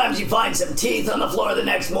 Sometimes you find some teeth on the floor the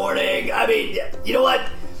next morning. I mean, you know what?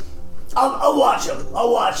 I'll watch him.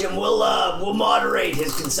 We'll moderate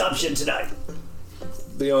his consumption tonight.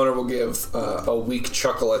 The owner will give a weak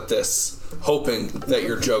chuckle at this, hoping that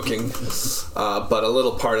you're joking, but a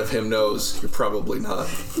little part of him knows you're probably not.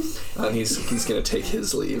 And he's going to take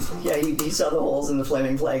his leave. Yeah, he saw the holes in the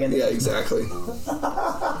flaming flag. Yeah, exactly.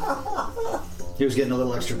 He was getting a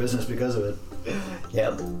little extra business because of it.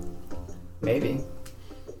 Yep. Maybe.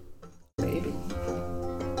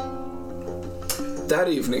 That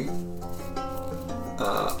evening,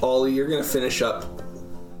 Ollie, you're going to finish up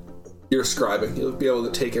your scribing. You'll be able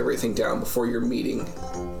to take everything down before your meeting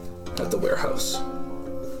at the warehouse.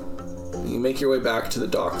 You make your way back to the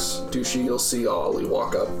docks. Douchey, you'll see Ollie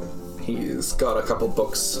walk up. He's got a couple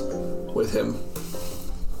books with him.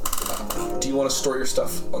 Do you want to store your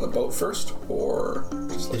stuff on the boat first, or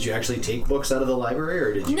just Did you actually take books out of the library,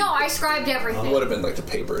 or did you? No, I scribed everything. It would have been like the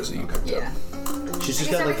papers that you picked up. She's I just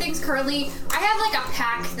guess got everything's curly. I have like a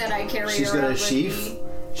pack that I carry She's around got a with sheath. me.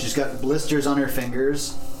 She's got blisters on her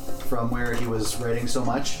fingers from where he was writing so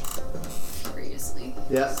much. Seriously.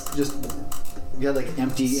 Yeah, just you got like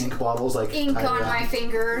empty ink bottles, like Ink tied on around. my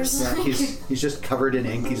fingers. Yeah, he's just covered in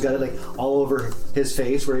ink. He's got it like all over his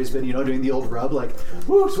face where he's been, doing the old rub, like,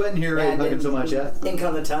 whoo, sweating here, right? Hugging so much, yeah. Ink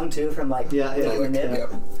on the tongue too, from like Yeah. your nib.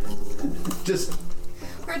 Yep. Just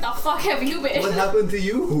Where the fuck have you been? what happened to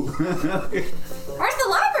you? Where's the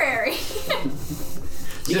library?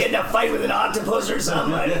 You get in a fight with an octopus or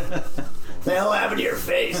something? The hell happened to your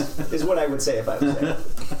face? Is what I would say if I was there.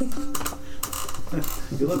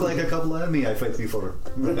 You look like a couple of me I fight before.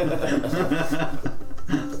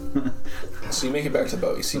 So you make it back to the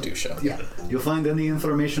boat. You see Dusha. Yeah. You find any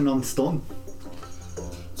information on stone?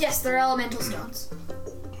 Yes, they're elemental stones.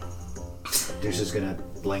 Dusha's gonna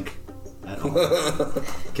blink at all.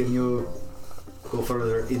 Can you go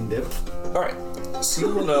further in depth? All right. So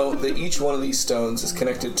you will know that each one of these stones is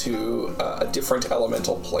connected to a different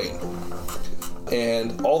elemental plane.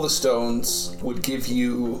 And all the stones would give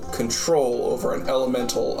you control over an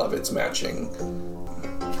elemental of its matching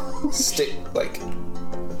state, like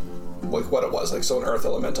what it was. Like, so an earth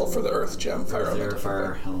elemental for the earth gem, fire elemental.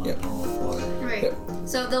 Fire, elemental, water. Right. Yep.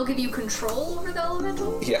 So they'll give you control over the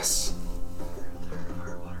elemental? Yes.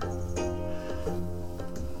 Fire, water.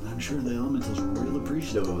 I'm sure the elementals were real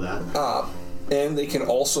appreciative of that. And they can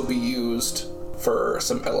also be used for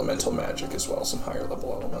some elemental magic as well, some higher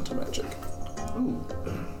level elemental magic. Ooh.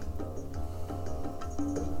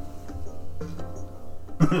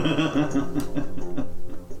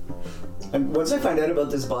 And once I find out about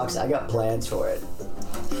this box, I got plans for it.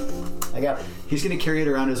 He's gonna carry it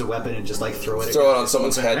around as a weapon and just like throw it. Throw it on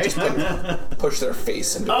someone's head, just push their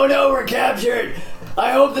face into it. Oh no, we're captured!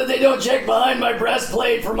 I hope that they don't check behind my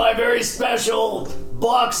breastplate for my very special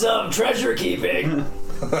box of treasure keeping.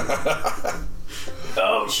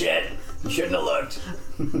 Oh shit, you shouldn't have looked.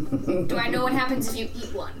 Do I know what happens if you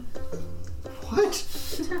eat one? What?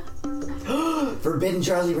 Forbidden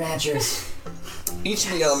Charlie Ranchers. Each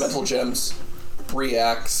of the elemental gems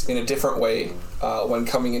reacts in a different way when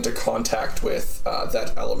coming into contact with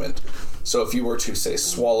that element. So if you were to, say,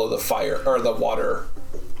 swallow the fire or the water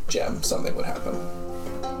gem, something would happen.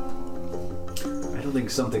 I don't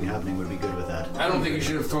think something happening would be good with that. I don't think you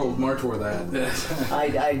should have told Martor that.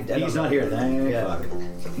 He's not here. Thank fuck.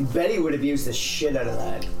 Betty would have used the shit out of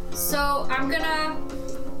that. So I'm gonna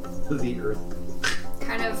The earth.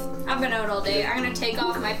 I've been out all day. I'm gonna take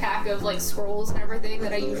off my pack of like scrolls and everything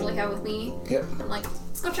that I usually have with me. Yep. I'm like,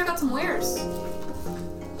 let's go check out some wares.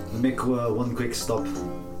 Make one quick stop.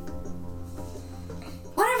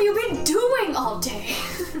 What have you been doing all day?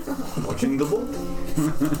 Watching the boat.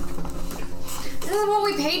 This is what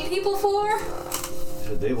we paid people for?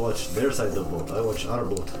 They watch their side of the boat. I watch our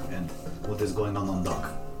boat and what is going on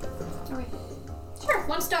dock. Okay. Sure,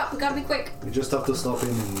 one stop. We gotta be quick. We just have to stop in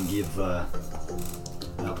and give.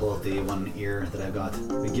 I'll pull out the one ear that I got.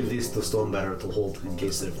 We give these to Stonebearer to hold in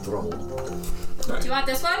case of trouble. Do you want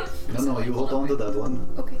this one? No, you hold on to that one.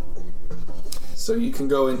 Okay. So you can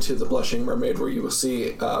go into the Blushing Mermaid, where you will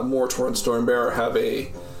see Mortor and Stormbearer have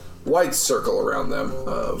a wide circle around them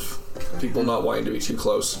of people not wanting to be too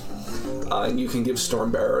close. And you can give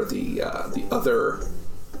Stormbearer the other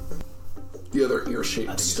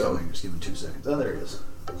ear-shaped stone. Just give him 2 seconds. Oh, there it is.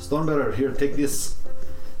 Stonebearer, here, take this.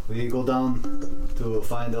 We go down to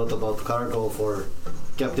find out about cargo for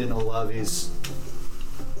Captain Olavi's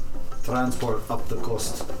transport up the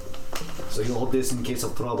coast. So you hold this in case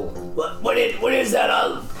of trouble. What is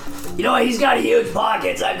that? You know what? He's got huge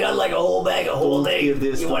pockets. I've got like a whole bag of holding. Give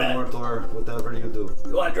this to Mortor, whatever you do.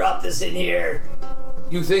 You want to drop this in here?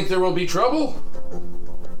 You think there will be trouble?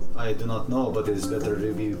 I do not know, but it is better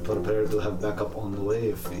to be prepared to have backup on the way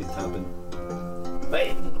if it happened.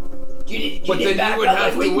 Wait, you need backup?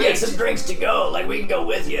 Like, we can get some drinks to go. Like, we can go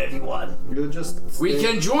with you if you want. You just stay. We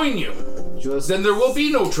can join you. Then there will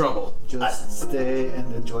be no trouble. Just stay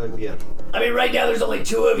and enjoy beer. I mean, right now there's only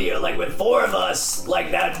 2 of you. Like, with 4 of us,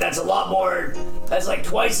 like, that's a lot more. That's like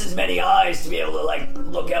twice as many eyes to be able to, like,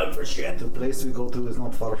 look out for shit. The place we go to is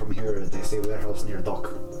not far from here. They say warehouse near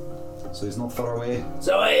dock. So it's not far away.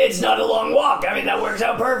 So it's not a long walk. I mean, that works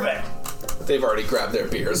out perfect. They've already grabbed their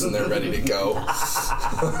beers and they're ready to go.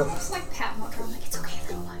 It's like pat Mortor. I'm like, it's okay,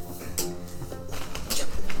 little one.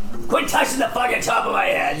 Quit touching the fucking top of my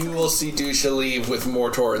head. You will see Dusha leave with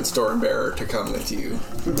Mortor and Stormbearer to come with you.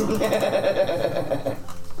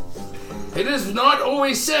 It is not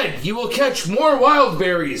always said you will catch more wild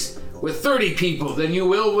berries with 30 people than you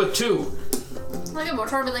will with 2. Look at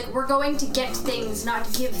Mortor, be like, we're going to get things,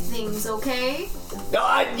 not give things, okay?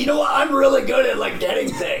 No, you know what? I'm really good at, like, getting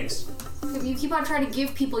things. If you keep on trying to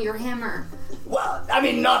give people your hammer. Well, I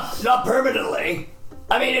mean, not permanently.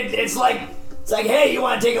 I mean, it's like, hey, you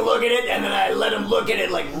want to take a look at it? And then I let them look at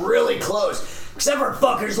it, like, really close. Except for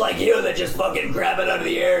fuckers like you that just fucking grab it out of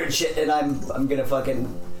the air and shit. And I'm gonna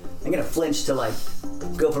flinch to, like,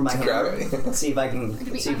 go for my hammer. Grab it. See if I can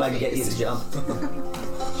get you to jump.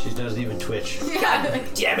 She doesn't even twitch. God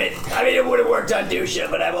damn it. I mean, it would have worked on Dusha,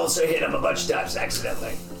 but I've also hit him a bunch of times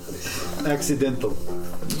accidentally. Accidental.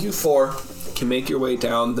 You 4 can make your way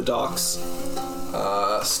down the docks.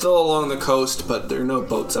 Still along the coast, but there are no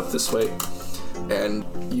boats up this way. And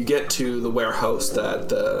you get to the warehouse that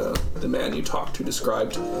the man you talked to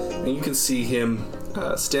described, and you can see him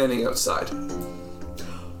standing outside.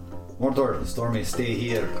 Mortor, Stormy, stay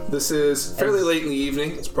here. This is fairly late in the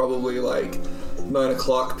evening. It's probably like 9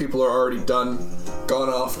 o'clock. People are already gone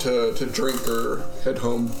off to drink or head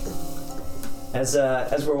home. As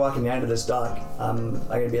we're walking down to this dock, I'm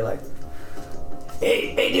gonna be like,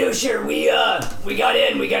 Hey, Dusher, we got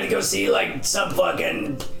in. We got to go see, like, some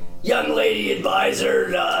fucking young lady advisor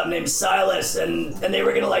named Silas, and they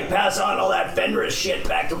were gonna, like, pass on all that Fenris shit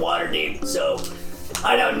back to Waterdeep. So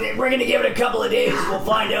we're gonna give it a couple of days. We'll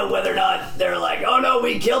find out whether or not they're like, oh no,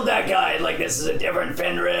 we killed that guy. Like, this is a different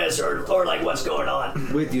Fenris, or like, what's going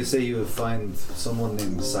on? Wait, you say you find someone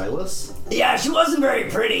named Silas? Yeah, she wasn't very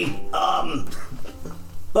pretty.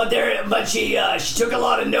 But she took a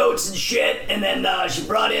lot of notes and shit, and then she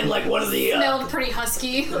brought in, like, one of the Smelled pretty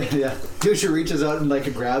husky. Yeah. Dusha reaches out and,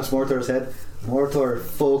 like, grabs Mortor's head. Mortor,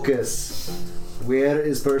 focus. Where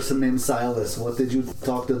is person named Silas? What did you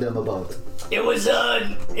talk to them about? It was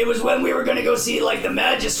when we were gonna go see, like, the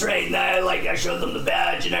magistrate, and I showed them the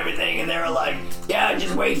badge and everything, and they were like, yeah,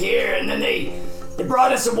 just wait here, and then they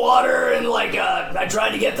brought us some water, and, like, I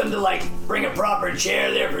tried to get them to, like, bring a proper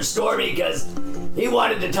chair there for Stormy, because he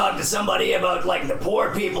wanted to talk to somebody about, like, the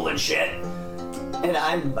poor people and shit. and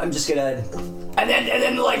I'm just gonna. And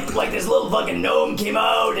then like this little fucking gnome came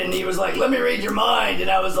out, and he was like, let me read your mind, and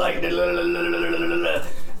I was like, and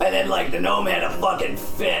then, like, the gnome had a fucking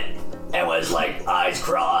fit, and was, like, eyes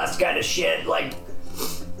crossed kind of shit, like,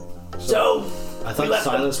 so I thought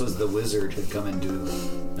Silas was the wizard who'd come and do.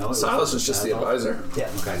 No, Silas was just the advisor. Yeah.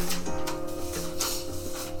 Okay.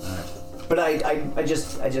 But I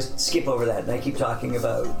just skip over that, and I keep talking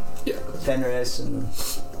about Fenris and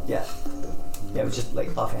it was just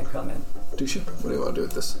like offhand comment. Dusha, what do you want to do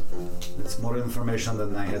with this? It's more information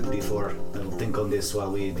than I had before. I will think on this while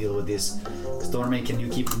we deal with this. Stormy, can you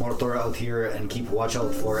keep Mortor out here and keep watch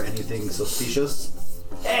out for anything suspicious?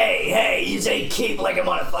 Hey, you say keep like I'm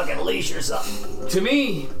on a fucking leash or something. To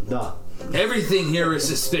me, Duh. everything here is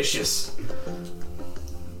suspicious.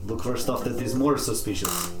 Look for stuff that is more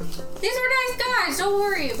suspicious. These are nice guys. Don't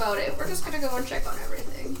worry about it. We're just gonna go and check on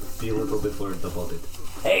everything. Be a little bit worried about it.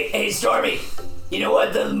 Hey, Stormy, you know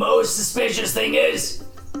what the most suspicious thing is?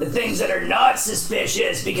 The things that are not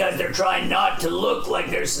suspicious because they're trying not to look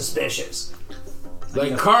like they're suspicious.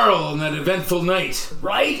 Like Carl on that eventful night.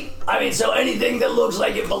 Right? I mean, so anything that looks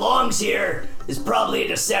like it belongs here is probably a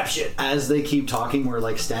deception. As they keep talking, we're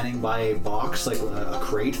like standing by a box, like a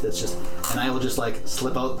crate that's just, and I will just like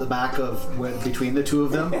slip out the back of between the two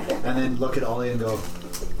of them, and then look at Ollie and go,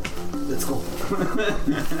 let's go.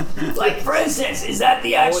 Like, for instance, is that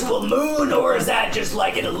the actual moon, or is that just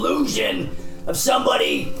like an illusion of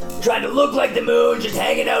somebody trying to look like the moon just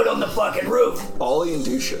hanging out on the fucking roof? Ollie and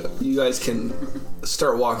Dusha, you guys can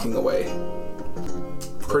start walking away.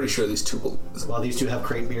 pretty sure these two will... While these two have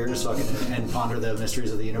crate beers and ponder the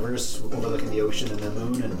mysteries of the universe, overlooking the ocean and the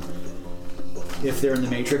moon, and if they're in the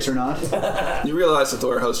Matrix or not. You realize that the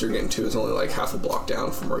warehouse you're getting to is only like half a block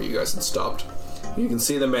down from where you guys had stopped. You can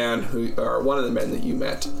see the man or one of the men that you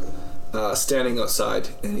met, standing outside,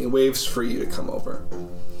 and he waves for you to come over.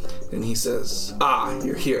 And he says,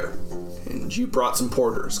 you're here. And you brought some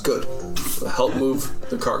porters. Good. They'll help move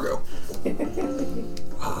the cargo.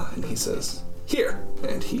 And he says, here.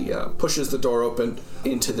 And he pushes the door open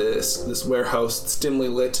into this warehouse. It's dimly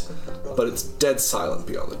lit, but it's dead silent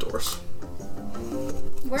beyond the doors.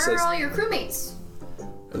 Where are all your crewmates?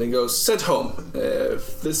 And he goes, sent home.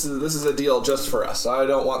 If this is a deal just for us. I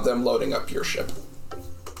don't want them loading up your ship.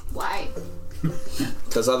 Why?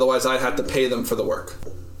 Because otherwise I'd have to pay them for the work.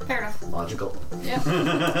 Fair enough. Logical. Yep.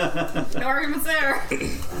 No arguments there.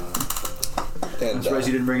 And, I'm surprised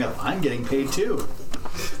you didn't bring up, I'm getting paid too.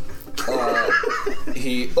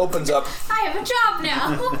 He opens up... I have a job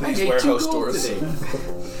now. These warehouse doors. He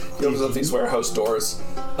opens up these warehouse doors,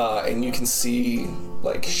 and you can see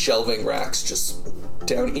like shelving racks just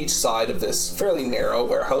down each side of this fairly narrow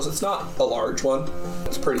warehouse. It's not a large one.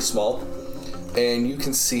 It's pretty small. And you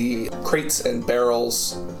can see crates and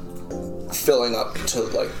barrels filling up to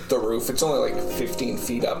like the roof. It's only like 15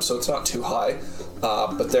 feet up, so it's not too high.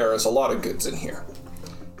 But there is a lot of goods in here.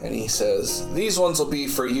 And he says, these ones will be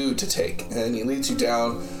for you to take. And he leads you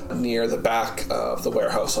down near the back of the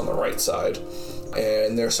warehouse on the right side.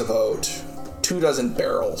 And there's about 24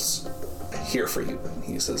 barrels here for you.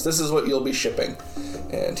 He says, this is what you'll be shipping.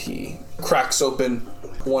 And he cracks open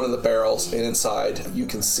one of the barrels, and inside you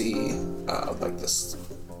can see like this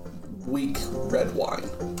weak red wine.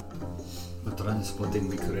 Transporting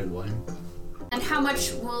weak red wine. And how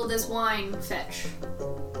much will this wine fetch?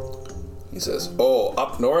 He says,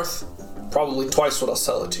 up north, probably twice what I'll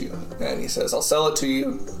sell it to you. And he says, I'll sell it to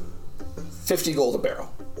you 50 gold a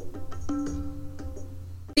barrel.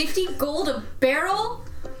 50 gold a barrel?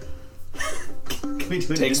 Can we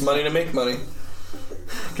do Takes money to make money.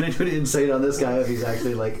 Can I do an insight on this guy if he's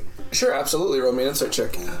actually like... Sure, absolutely. Roll me an insight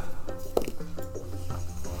check. Are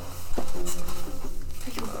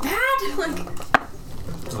you bad? Like...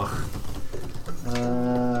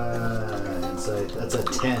 That's a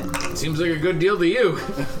 10. Seems like a good deal to you.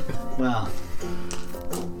 Well...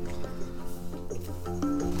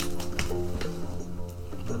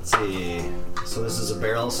 Let's see. So this is a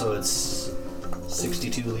barrel, so it's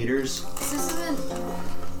 62 liters. This isn't...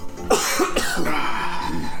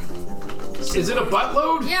 Is it a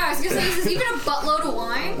buttload? Yeah, I was gonna say, is this even a buttload of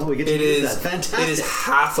wine? Oh, we get to use that. Fantastic. It is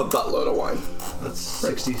half a buttload of wine. That's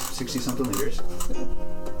 60 something liters.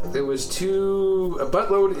 There was two. A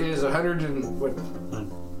buttload is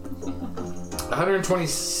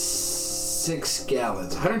 126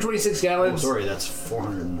 gallons. 126 gallons. Oh, sorry, that's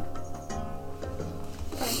 400.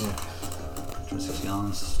 26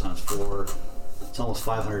 gallons times 4. It's almost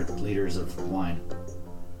 500 liters of wine.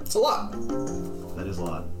 It's a lot. That is a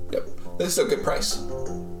lot. Yep. This is a good price.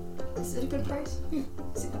 Is it a good price? Yeah.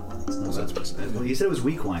 Is it good wine? It's not bad price. Well, you said it was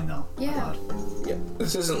weak wine, though. Yeah. Yeah.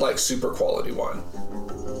 This isn't like super quality wine.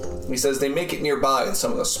 He says they make it nearby in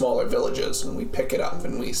some of the smaller villages, and we pick it up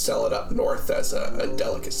and we sell it up north as a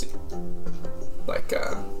delicacy. Like,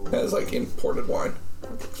 as like imported wine.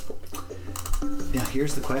 Now,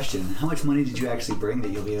 here's the question. How much money did you actually bring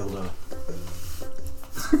that you'll be able to...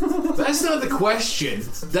 That's not the question.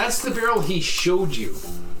 That's the barrel he showed you.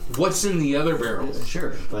 What's in the other barrels?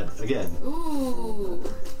 Sure, but again... Ooh.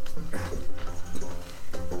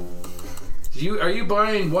 Are you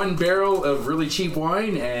buying 1 barrel of really cheap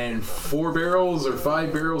wine and 4 barrels or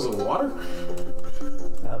 5 barrels of water?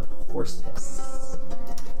 Horse piss.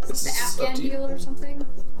 The Afghan deal or something?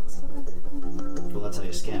 Well, that's how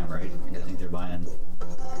you scam, right? I think they're buying...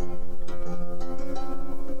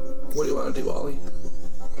 What do you want to do, Ollie?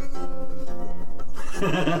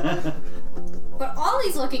 But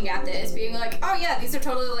Ollie's looking at this, being like, oh yeah, these are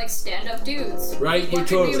totally like stand-up dudes. Right, What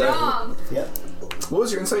could be wrong? Yep. What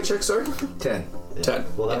was your insight check, sorry? 10. Yeah. 10.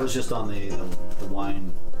 Well, that was just on the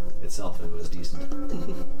wine itself. It was decent.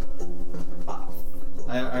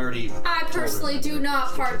 I already... I personally do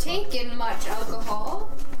not partake in much alcohol.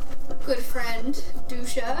 Good friend,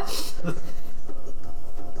 Dusha.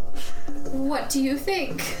 What do you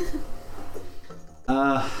think?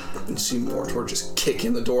 You see Mortor just kick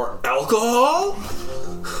in the door. Alcohol?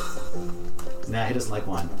 Nah, he doesn't like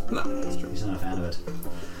wine. No, that's true. He's not a fan of it.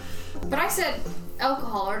 But I said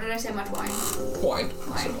alcohol, or did I say much wine? Wine.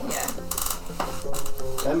 Wine, yeah.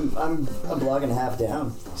 I'm a block and a half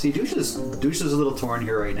down. See, Dusha's a little torn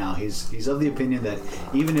here right now. He's of the opinion that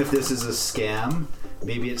even if this is a scam,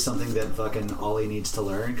 maybe it's something that fucking Ollie needs to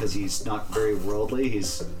learn because he's not very worldly.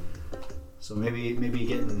 So maybe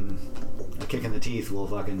getting a kick in the teeth will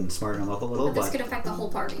fucking smarten him up a little. But this could affect the whole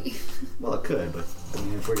party. Well, it could, but I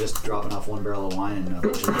mean, if we're just dropping off 1 barrel of wine and a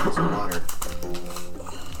bunch of bottles of water.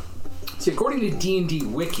 See, according to D&D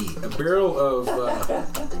Wiki, a barrel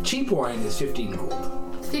of cheap wine is 15 gold.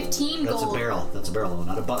 15 gold. That's a barrel,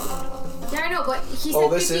 not a buttload. Yeah, I know, but he said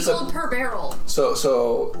 50 gold per barrel.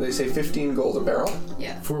 So they say 15 gold a barrel?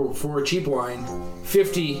 Yeah. For a cheap wine,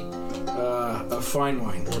 50 of fine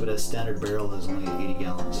wine. Yeah, but a standard barrel is only 80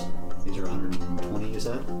 gallons. These are 120, you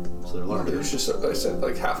said? So they're larger. It was just, I said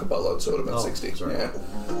like half a buttload, so it would have been 60. Sorry. Yeah.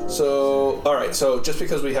 So, alright, so just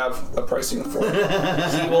because we have a pricing for it,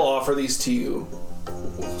 he will offer these to you.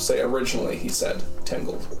 Say originally he said 10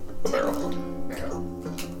 gold a barrel.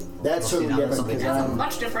 That's sort of different because I'm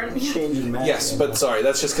much different. changing math. Yes, but sorry,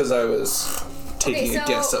 that's just because I was taking a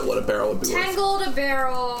guess at what a barrel would be 10 worth. gold a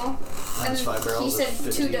barrel. Times 5 barrels. He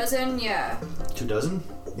said 2 dozen, yeah. 2 dozen?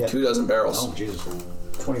 Yeah. 2 dozen barrels. Oh, Jesus.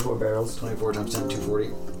 24 barrels. 24 times 10,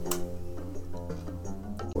 240.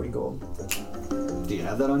 40 gold. Do you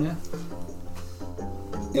have that on you?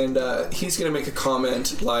 And he's going to make a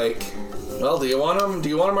comment like, well, do you want them? Do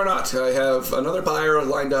you want them or not? I have another buyer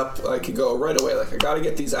lined up. I could go right away. Like, I got to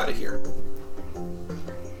get these out of here.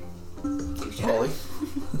 Ollie?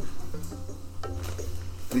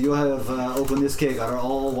 You have opened this keg. Are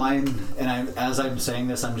all wine? And as I'm saying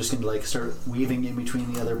this, I'm just going to like start weaving in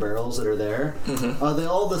between the other barrels that are there. Mm-hmm. Are they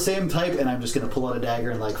all the same type? And I'm just going to pull out a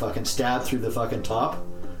dagger and like fucking stab through the fucking top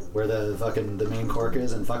where the main cork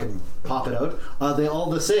is and fucking pop it out. Are they all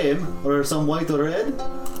the same? Or are some white or red?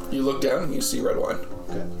 You look down and you see red wine.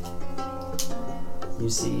 Okay. You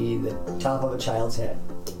see the top of a child's head.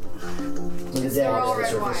 With a They're all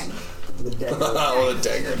dagger. red wine. With a dagger. With a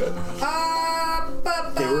dagger in it.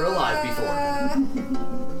 They were alive before.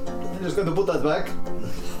 I'm just going to put that back.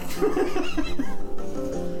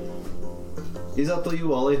 It's up to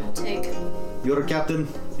you, Ollie. Take. You're a captain.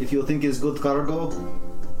 If you think it's good cargo.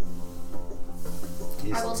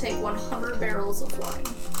 I will take 100 barrels of wine.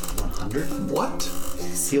 100? What?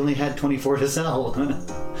 He only had 24 to sell.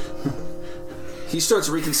 He starts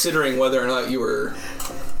reconsidering whether or not you were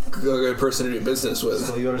a good person to do business with.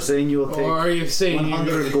 So you're saying you'll take Or are you saying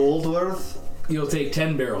 100 gold worth? You'll take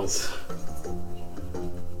 10 barrels.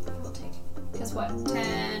 I'll take. Guess what?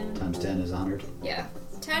 10. Times 10 is 100. Yeah.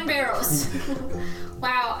 10 barrels.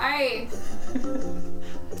 Wow,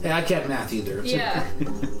 Yeah, I can't math either. Yeah.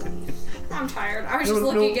 I'm tired. I was just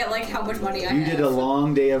looking at like how much money I You have. did a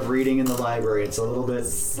long day of reading in the library. It's a little bit...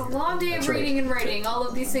 It's a long day of reading and writing. All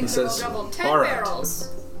of these things He are all says, doubled. 10 all right. barrels.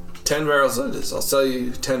 10 barrels it is. I'll sell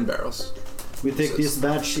you 10 barrels. We take this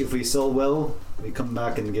batch. If we sell well, we come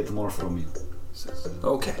back and get more from you. He says,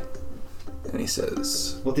 okay. And he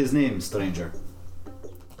says, What is name, stranger?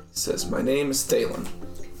 my name is Thalen.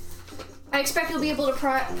 I expect you'll be able to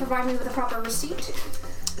provide me with a proper receipt.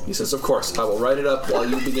 He says, of course, I will write it up while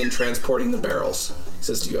you begin transporting the barrels. He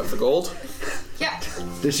says, do you have the gold? Yeah.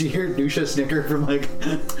 Did she hear Dusha snicker from like...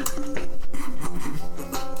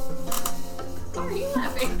 Why are you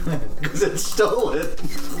laughing? Because it stole it.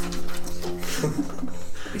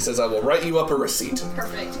 He says, I will write you up a receipt.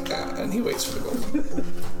 Perfect. And he waits for the gold.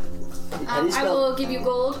 I will give you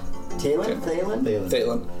gold. Thalen?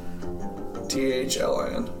 Thalen.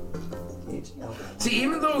 Thlin. See,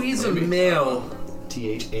 even though he's a male,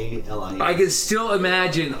 Thalin. I can still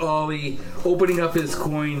imagine Ollie opening up his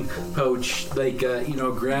coin pouch like,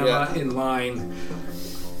 grandma in line,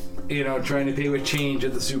 trying to pay with change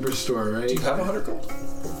at the superstore, right? Do you have 100 gold?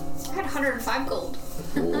 I had 105 gold.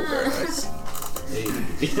 Ooh, very nice.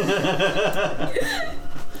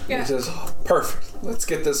 Yeah. He says, perfect. Let's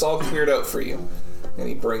get this all cleared out for you. And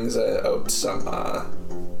he brings out some,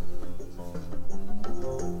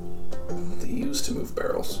 they use to move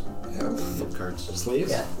barrels. Have cards. Slaves?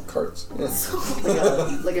 Yeah. carts. Yeah.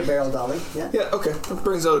 Like a barrel dolly. Yeah. Yeah, okay. He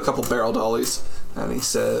brings out a couple barrel dollies. And he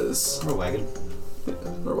says, Or wagon.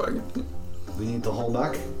 or wagon. Yeah. We need to hold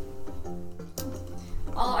back.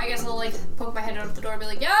 I guess I'll like poke my head out of the door and be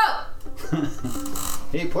like, yo!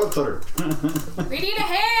 Hey, Porter. We need a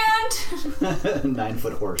hand!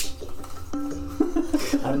 9-foot horse.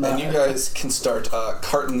 And you guys can start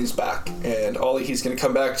carting these back. And Ollie, he's going to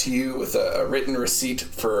come back to you with a written receipt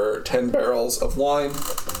for 10 barrels of wine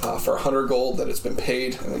for 100 gold that has been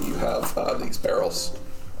paid. And then you have these barrels.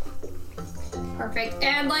 Perfect.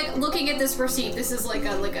 And like looking at this receipt, this is like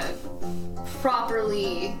a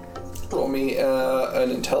properly... Roll me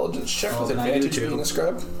an intelligence check with can I do advantage too? being a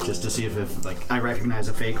scribe. Just to see if I recognize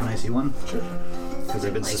a fake when I see one. Sure. Because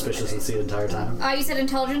they've been suspicious the entire time. You said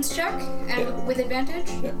intelligence check and with advantage?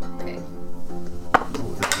 Yeah. Okay.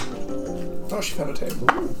 Oh, she found a table.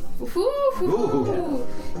 Ooh.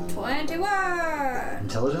 21.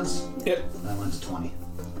 Intelligence? Yep. That one's 20.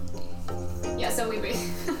 Yeah, so we wait.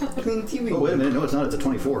 Oh, wait a minute. No, it's not. It's a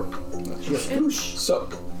 24. So,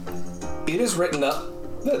 it is written up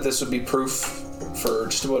that this would be proof for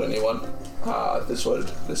just about anyone. This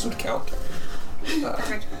would count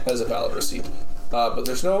as a valid receipt. But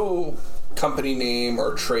there's no company name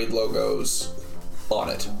or trade logos on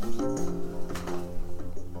it.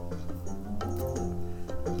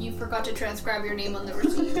 You forgot to transcribe your name on the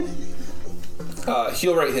receipt.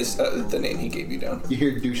 He'll write his the name he gave you down. You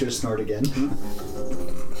hear Dusha snort again.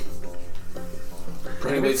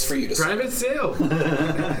 He waits for you to sign. Private sale.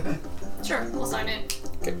 Sure, we'll sign it.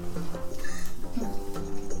 Okay.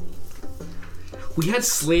 We had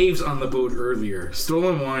slaves on the boat earlier.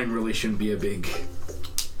 Stolen wine really shouldn't be a big...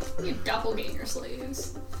 You doppelganger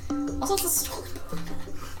slaves. Also, it's a stolen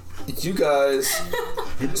boat. You guys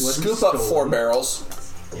scoop up 4 barrels.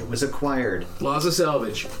 It was acquired. Laws of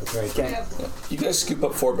salvage. That's right. Okay. Yep. You guys scoop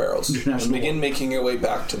up 4 barrels and begin making your way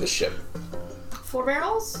back to the ship. 4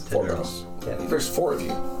 barrels? 4 barrels. Yeah. There's 4 of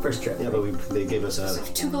you. First trip. Yeah, but they gave us a So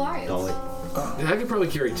 2 Goliaths. dolly. I could probably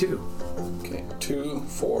carry 2. Okay, 2,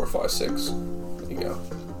 4, 5, 6. There you go.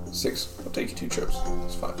 6. I'll take you 2 trips.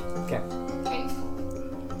 It's fine. Okay. Okay.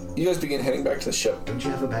 You guys begin heading back to the ship. Don't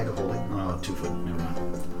you have a bag of holding? Oh, no, 2 foot. Never mind.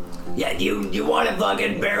 Yeah, do you want a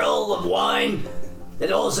fucking barrel of wine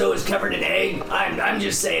that also is covered in egg? I'm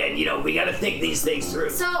just saying, we gotta think these things through.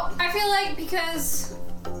 So, I feel like because...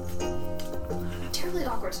 Terribly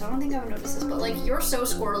awkward, so I don't think I would notice this, but, like, you're so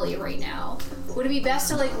squirrely right now. Would it be best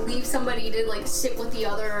to, like, leave somebody to, like, sit with the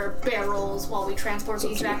other barrels while we transport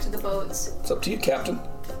these back to the boats? It's up to you, Captain.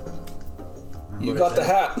 You got the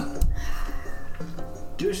hat.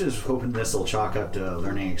 Dusha's hoping this will chalk up to a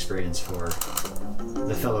learning experience for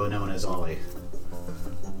the fellow known as Ollie.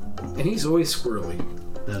 And he's always squirrely.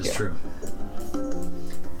 That is true.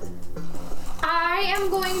 I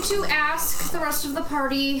am going to ask the rest of the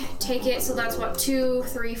party, take it, so that's what, 2,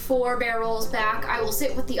 3, 4 barrels back. I will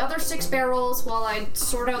sit with the other 6 barrels while I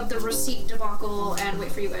sort out the receipt debacle and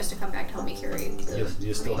wait for you guys to come back to help me carry the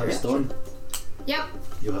You still have stone? Yep,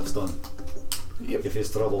 You have stone. Yep. If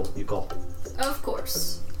it's trouble, you call. of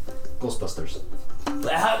course. Ghostbusters.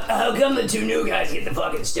 How come the 2 new guys get the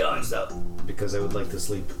fucking stones, though? Because I would like to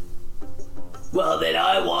sleep. Well, then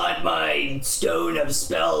I want my stone of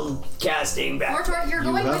spell casting back. Mortor, you're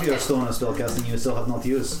You going have with your it. stone of spellcasting you still have not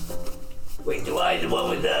used. Wait, do I? The one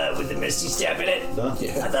with the misty step in it? Duh.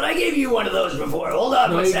 Yeah. I thought I gave you one of those before. Hold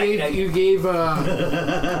on No, one second. you gave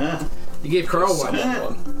Carl one.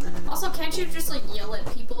 Also, can't you just, like, yell at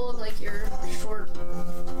people like you're short?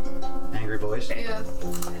 Angry voice. Yeah.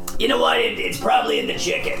 You know what? It's probably in the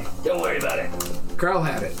chicken. Don't worry about it. Carl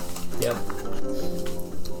had it. Yep.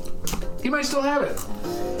 He might still have it.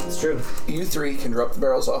 It's true. You 3 can drop the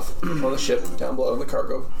barrels off on the ship down below in the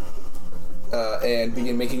cargo and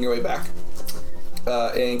begin making your way back.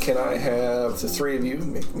 And can I have the 3 of you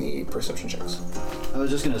make me perception checks? I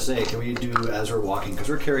was just going to say, can we do as we're walking, because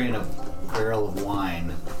we're carrying a barrel of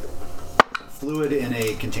wine. Fluid in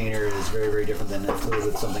a container is very, very different than a fluid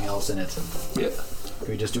with something else in it. Yeah.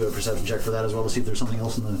 Can we just do a perception check for that as well to see if there's something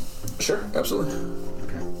else in the... Sure, absolutely.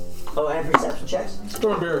 Okay. Oh, I have perception checks?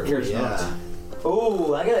 Storm Bear carries Yeah.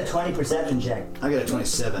 Oh, I got a 20 perception check. I got a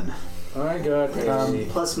 27. I got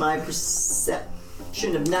Plus my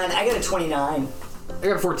perception of 9. I got a 29. I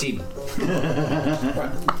got a 14.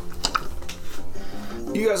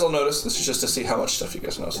 You guys will notice, this is just to see how much stuff you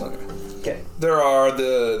guys notice. Okay. There are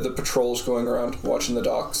the patrols going around watching the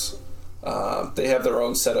docks. They have their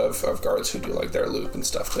own set of guards who do like their loop and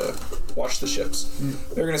stuff to watch the ships.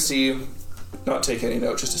 They're going to see you, not take any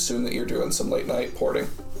note, just assume that you're doing some late night porting.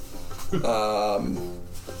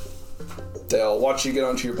 They'll watch you get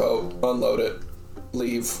onto your boat, unload it,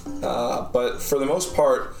 leave. But for the most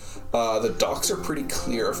part, the docks are pretty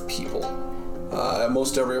clear of people.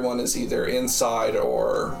 Most everyone is either inside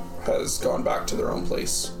or has gone back to their own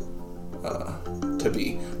place to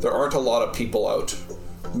be. There aren't a lot of people out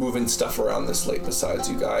moving stuff around this late besides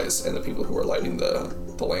you guys and the people who are lighting the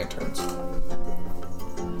lanterns.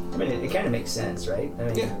 I mean, it kind of makes sense, right? I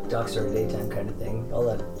mean, Yeah. docks are a daytime kind of thing. All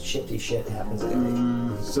that shifty shit happens at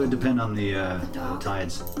night. So it depends on the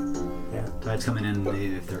tides. Yeah. Tides coming in,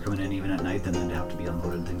 if they're coming in even at night, then they'd have to be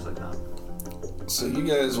unloaded and things like that. So you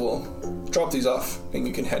guys will drop these off and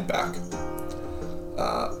you can head back.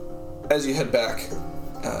 As you head back,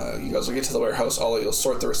 you guys will get to the warehouse. Ollie will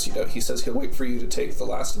sort the receipt out. He says he'll wait for you to take the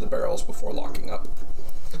last of the barrels before locking up.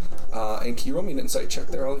 And can you roll me an insight check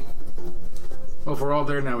there, Ollie? Well, if we're all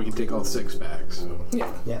there now, we can take all 6 back. So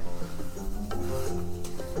Yeah. Yeah.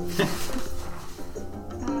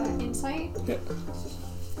 Insight? Yeah.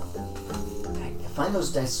 I find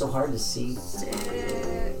those dice so hard to see.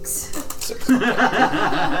 6. 6.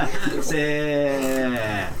 6.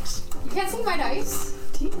 You can't see my dice.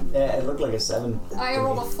 Yeah, it looked like a 7. I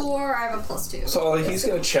rolled a 4. I have a +2. So Ollie, he's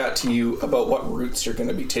going to chat to you about what routes you're going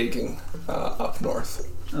to be taking up north.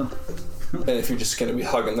 Oh. And if you're just going to be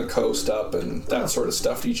hugging the coast up and that sort of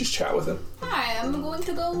stuff, do you just chat with him? I am going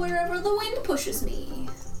to go wherever the wind pushes me.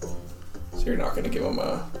 So you're not going to give him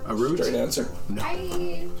a route? straight answer?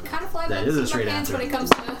 I kind of fly That by is a the straight hands answer. when it comes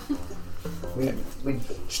to...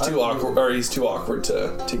 He's too awkward, or he's too awkward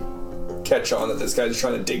to catch on that this guy's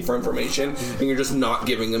trying to dig for information, and you're just not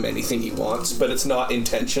giving him anything he wants, but it's not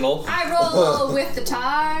intentional. I roll with the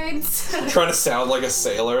tides. Trying to sound like a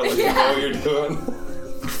sailor, like you know what you're doing.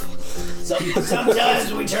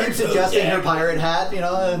 Sometimes we turn to Adjusting her pirate hat,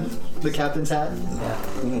 and the captain's hat.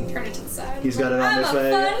 Turn it to the side. He's got it on I'm this a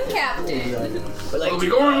way. fun captain. we'll be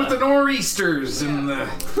going with the nor'easters and the...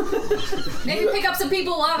 Maybe pick up some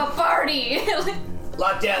people while have a party.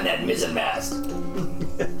 Lock down that mizzen mast.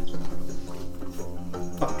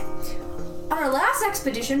 On our last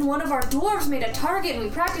expedition, one of our dwarves made a target and we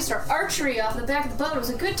practiced our archery off the back of the boat. It was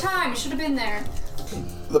a good time. You should have been there.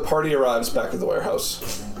 The party arrives back at the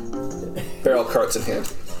warehouse, barrel carts in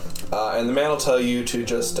hand, and the man will tell you to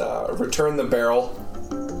just return the barrel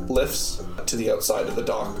lifts to the outside of the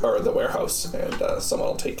dock or the warehouse, and someone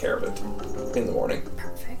will take care of it in the morning.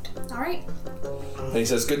 Perfect. All right. And he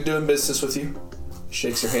says, "Good doing business with you." He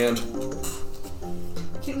shakes your hand.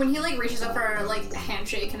 When he reaches up for a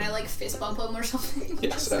handshake, can I fist bump him or something?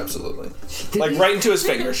 Yes, absolutely. Right into his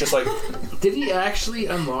fingers, just like. Did he actually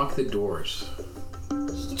unlock the doors?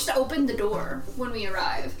 He just opened the door when we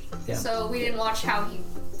arrived. Yeah. So we didn't watch how he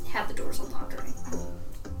had the doors unlocked or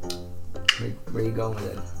anything. Where you going with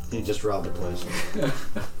it? He just robbed a place.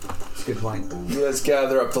 That's a good point. You guys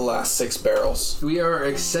gather up the last 6 barrels. We are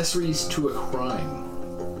accessories to a crime.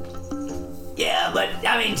 Yeah, but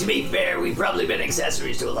to be fair, we've probably been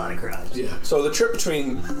accessories to a lot of crimes. Yeah. So the trip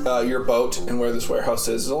between your boat and where this warehouse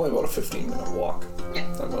is only about a 15-minute walk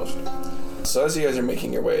at most. So as you guys are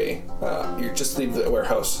making your way, you just leave the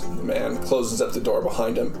warehouse. The man closes up the door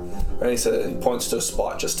behind him, and he points to a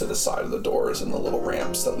spot just to the side of the doors and the little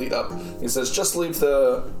ramps that lead up. He says, "Just leave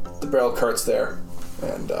the barrel carts there,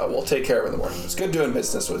 and we'll take care of it in the morning. It's good doing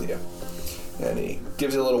business with you." And he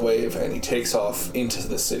gives you a little wave, and he takes off into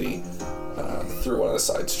the city through one of the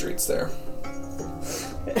side streets there.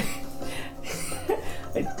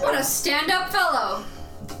 What a stand-up fellow!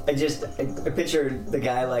 I picture the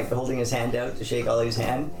guy holding his hand out to shake Ollie's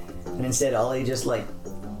hand, and instead Ollie just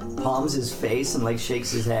palms his face and shakes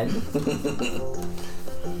his head.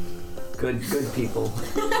 Good people.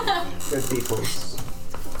 Good people.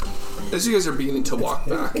 As you guys are beginning to walk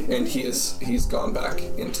back, and he's gone back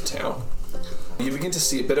into town, you begin to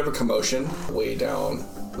see a bit of a commotion way down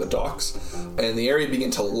the docks, and the area begin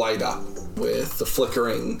to light up with the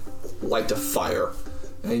flickering light of fire.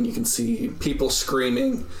 And you can see people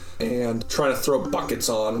screaming and trying to throw buckets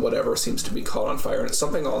on whatever seems to be caught on fire. And it's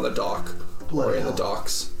something on the dock or in the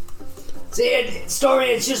docks. See, Stormy,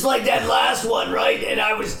 it's just like that last one, right? And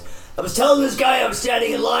I was telling this guy I was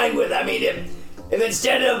standing in line with, if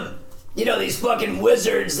instead of, these fucking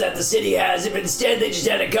wizards that the city has, if instead they just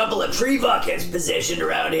had a couple of tree buckets positioned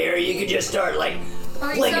around here, you could just start,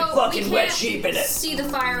 flinging fucking wet sheep in it. See the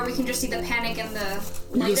fire, we can just see the panic and the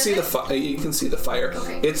You can see you can see the fire.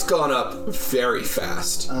 Okay. It's gone up very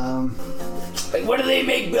fast. What do they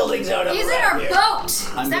make buildings out of? Is it around our here? boat?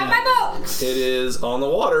 Is that my boat? It is on the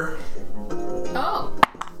water. Oh.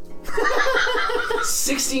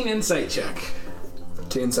 16 insight check.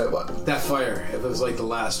 To insight what? That fire, if it was the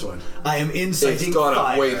last one. I am inciting It's gone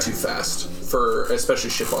fire. up way too fast for especially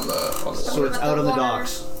ship on the water. So it's out on the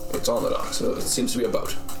docks. It's on the dock, so it seems to be a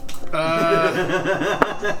boat.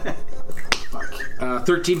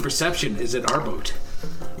 13 perception. Is it our boat?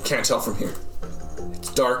 You can't tell from here.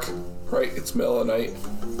 It's dark, right? It's middle of the night.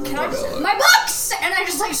 My books! And I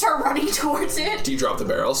just start running towards it. Do you drop the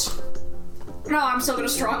barrels? No, I'm still gonna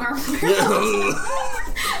strong arm the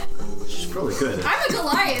She's probably good. I'm a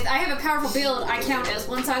Goliath. I have a powerful build. I count as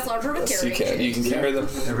one size larger with Yes, carrying. you can carry them.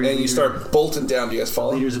 Every And you start bolting down. Do you guys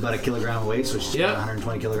follow? Leader's about 1 kilogram weight, so she's about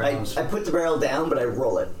 120 kilograms. I put the barrel down, but I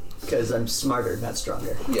roll it because I'm smarter, not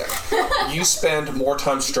stronger. Yeah. You spend more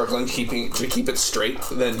time struggling to keep it straight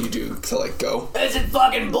than you do to go. This is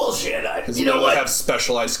fucking bullshit. Because you know what? Have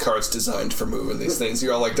specialized carts designed for moving these things.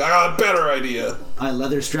 You're all I got a better idea. I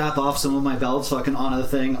leather strap off some of my belts fucking on the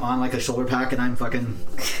thing on like a shoulder pack, and I'm fucking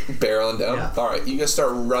barreling down. Yeah. All right, you guys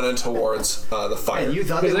start running towards the fire. And you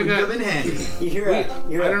thought it would come in handy.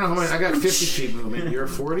 I don't know how many. I got 50 feet movement. You're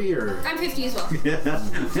 40 or? I'm 50 as well.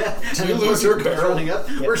 And you lose your barrel? running up.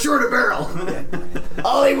 Yeah. We're short a barrel.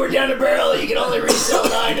 Ollie, we're down a barrel. You can only resell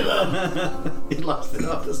 9 of them. He lost it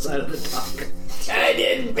off the side of the dock. I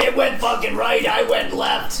didn't. It went fucking right. I went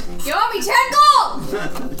left. You owe me 10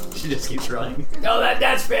 gold! She just keeps running. No,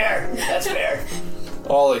 that's fair. That's fair.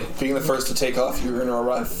 Ollie, being the first to take off, you're going to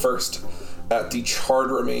arrive first at the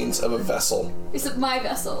charred remains of a vessel. Is it my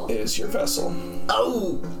vessel? It is your vessel.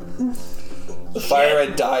 Oh. The fire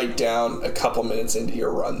had died down a couple minutes into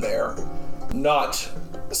your run there. Not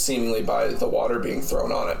seemingly by the water being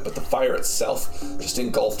thrown on it, but the fire itself just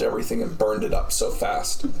engulfed everything and burned it up so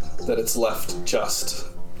fast that it's left just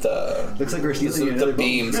the Looks like we're stealing the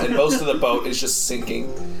beams, and most of the boat is just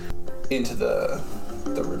sinking into the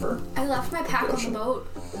river. I left my pack on the boat.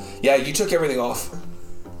 Yeah, you took everything off.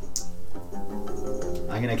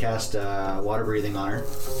 I'm gonna cast water breathing on her.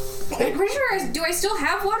 I'm pretty sure, do I still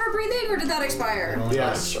have water breathing, or did that expire? It only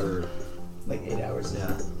lasts for Like 8 hours.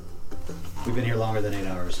 yeah. We've been here longer than 8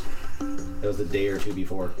 hours. That was the day or two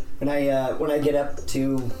before. When I get up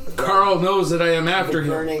to Carl knows that I am after the him.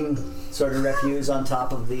 burning sort of refuse on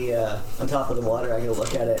top of the water, I go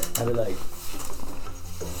look at it. I'd be like,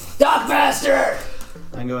 Dockmaster!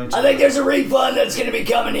 I'm going to. I think there's a refund that's going to be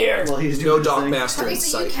coming here. Well, he's doing No his thing. Dockmaster Okay, in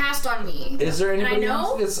so you sight. cast on me. Is there And I anybody know?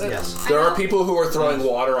 else? Yes. There I are know. people who are throwing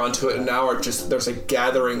water onto it, and now are just there's a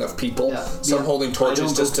gathering of people. Yeah. Some Yeah. holding I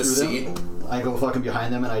torches don't just go to through see. them. I go fucking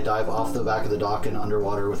behind them and I dive off the back of the dock and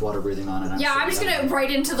underwater with water breathing on it. Yeah, I'm just gonna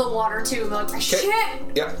right into the water too. Like, shit!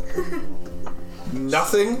 Yep.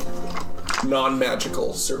 Nothing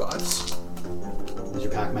non-magical survives. Is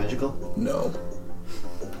your pack magical? No.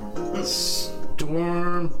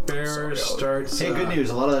 Storm Bear starts. Hey, good news.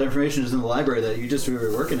 A lot of that information is in the library that you just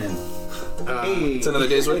were working in. Hey. It's another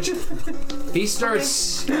day's wage. He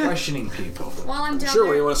starts questioning people. While I'm down Sure, what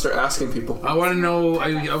do there, you want to start asking people? I want to know.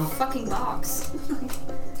 fucking box.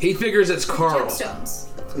 He figures it's Carl,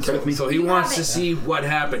 Gemstones. so he You wants have to it. see what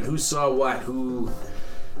happened, who saw what, who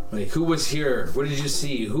was here, what did you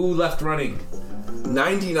see, who left running.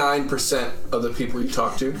 99% of the people you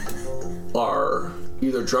talk to are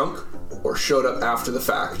either drunk or showed up after the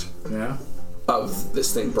fact Yeah, of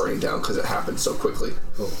this thing burning down because it happened so quickly.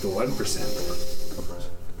 the 1%.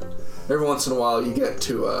 Every once in a while, you get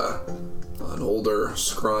to an older,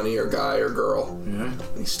 scrawnier guy or girl. Yeah. And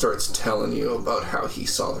he starts telling you about how he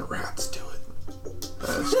saw the rats do it.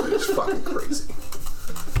 It's fucking crazy.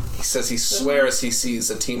 He says he swears he sees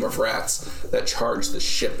a team of rats that charge the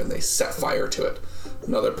ship and they set fire to it.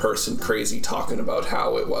 Another person crazy talking about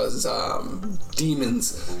how it was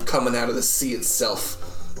demons coming out of the sea itself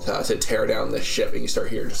to tear down this ship, and you start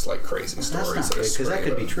hearing just like crazy stories. That's not good, because that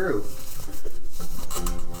could be true.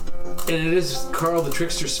 And it is Carl the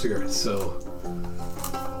trickster spirit, so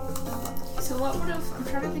So what would have? I'm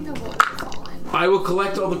trying to think of what would have fallen. I will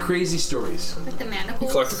collect all the crazy stories. Like the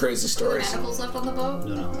manacles. Collect the crazy The stories. manacles left on the boat.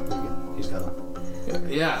 No. He's got them.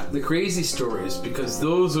 Yeah, the crazy stories, because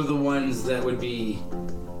those are the ones that would be.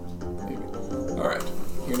 Alright.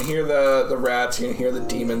 You're gonna hear the rats, you're gonna hear the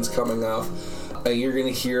demons coming off, and you're gonna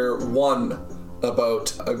hear one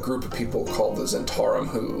about a group of people called the Zentarum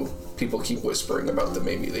who people keep whispering about that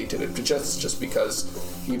maybe they did it, but just because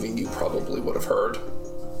even you probably would have heard.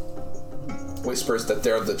 Whispers that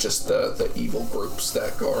they're the evil groups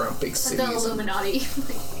that go around big Like cities. the Illuminati.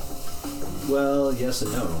 Well, yes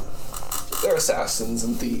and no. They're assassins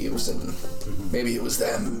and thieves, and maybe it was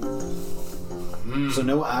them. So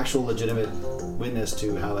no actual legitimate witness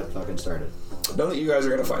to how it fucking started. None that you guys are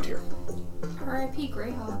gonna find here. R.I.P.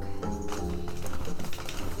 Greyhawk.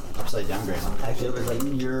 Upside down Greyhawk. actually, it was like,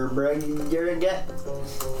 you're a get.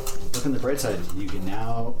 Look on the bright side. You can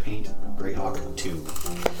now paint Greyhawk 2.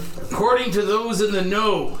 According to those in the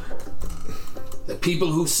know, the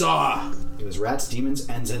people who saw. It was rats, demons,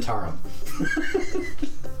 and Zentarum.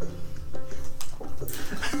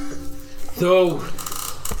 Though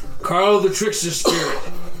Carl the trickster spirit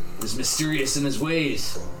is mysterious in his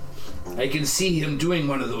ways, I can see him doing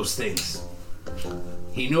one of those things.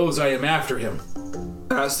 He knows I am after him.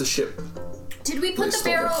 As the ship Did we put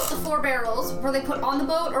the 4 barrels? Were they put on the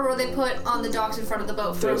boat, or were they put on the docks in front of the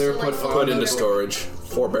boat? They're first? put full put into loaded? storage.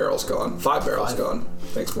 4 barrels gone. 5 barrels 5. gone.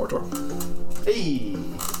 Thanks, Mortor. Hey!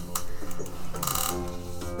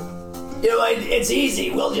 You know, it's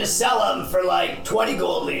easy. We'll just sell them for like 20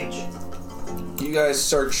 gold each. You guys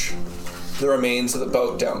search the remains of the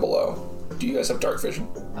boat down below. Do you guys have dark vision?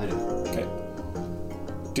 I do. Okay.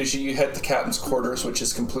 Did you hit the captain's quarters, which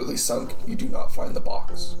is completely sunk? You do not find the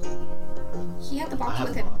box. He had the box I have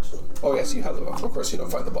with the him. box. Oh yes, you have the box. Of course, you don't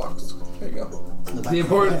find the box. There you go. The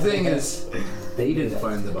important thing is they didn't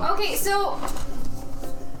find the box. Okay, so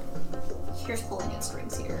here's pulling at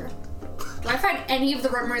strings here. Do I find any of the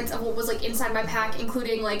remnants of what was like inside my pack,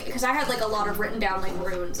 including like because I had like a lot of written down like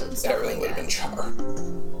runes and stuff. Everything like would have that. been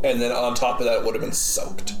char, and then on top of that, it would have been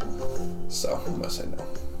soaked. So I'm gonna say no.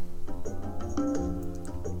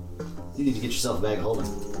 You need to get yourself a bag of holding.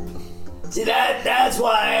 See, that's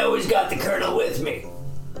why I always got the colonel with me.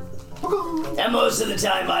 And most of the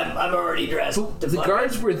time, I'm already dressed. The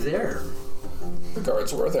guards were there. The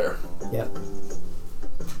guards were there. Yep.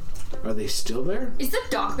 Are they still there? Is the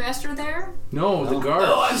dockmaster there? No, the guards.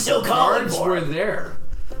 Oh, I'm still the calling guards for were him. there.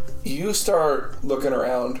 You start looking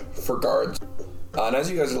around for guards. And as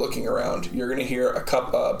you guys are looking around, you're going to hear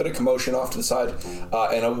a bit of commotion off to the side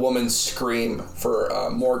and a woman scream for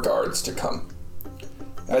more guards to come.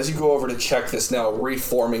 As you go over to check this now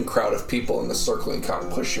reforming crowd of people in the circle and kind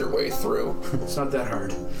of push your way through, It's not that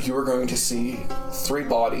hard. you are going to see 3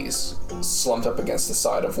 bodies slumped up against the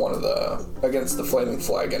side of against the flaming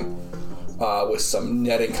flagon with some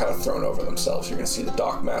netting kind of thrown over themselves. You're going to see the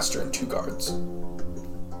dockmaster and 2 guards.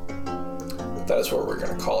 That is what we're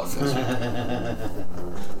going to call it for this week.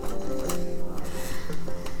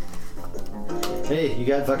 Hey, you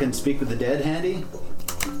got fucking Speak with the Dead handy?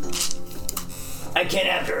 I can't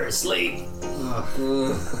after her asleep.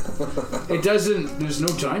 It doesn't. There's no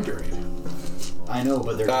time period. I know,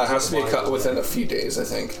 but there It has to be within a few days, I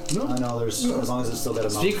think. I know, there's as long as it's still got a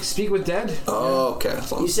mouth. Speak with dead. Oh, okay.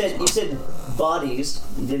 As long You as said bodies.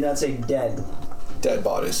 You did not say dead. dead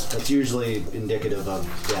bodies. That's usually indicative of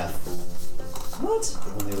death What?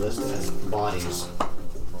 when they list it as bodies.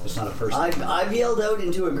 It's not a person. I've yelled out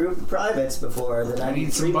into a group of privates before that I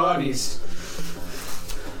need some bodies.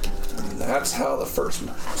 And that's how the first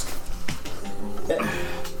murders.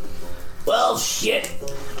 Well, shit.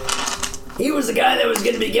 He was the guy that was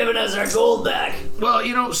going to be giving us our gold back. Well,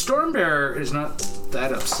 Stormbearer is not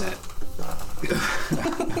that upset.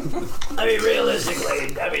 I mean,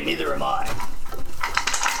 realistically, neither am I.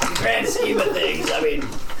 In the grand scheme of things,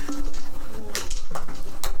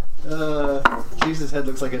 Jesus' head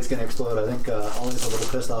looks like it's gonna explode. I think Ollie's a little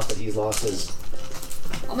pissed off that he's lost his.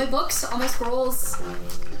 All my books, all my scrolls.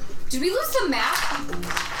 Did we lose the map?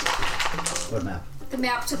 What map? The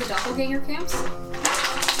map to the doppelganger camps?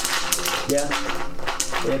 Yeah.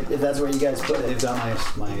 If that's where you guys put They've it. got my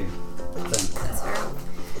thing. That's fair.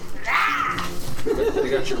 They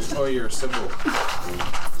got your symbol.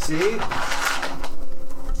 See?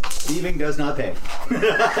 Thieving does not pay.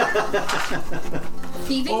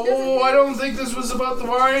 Thieving Oh, I don't think this was about the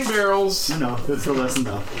wine barrels. No, that's a lesson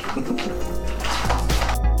though.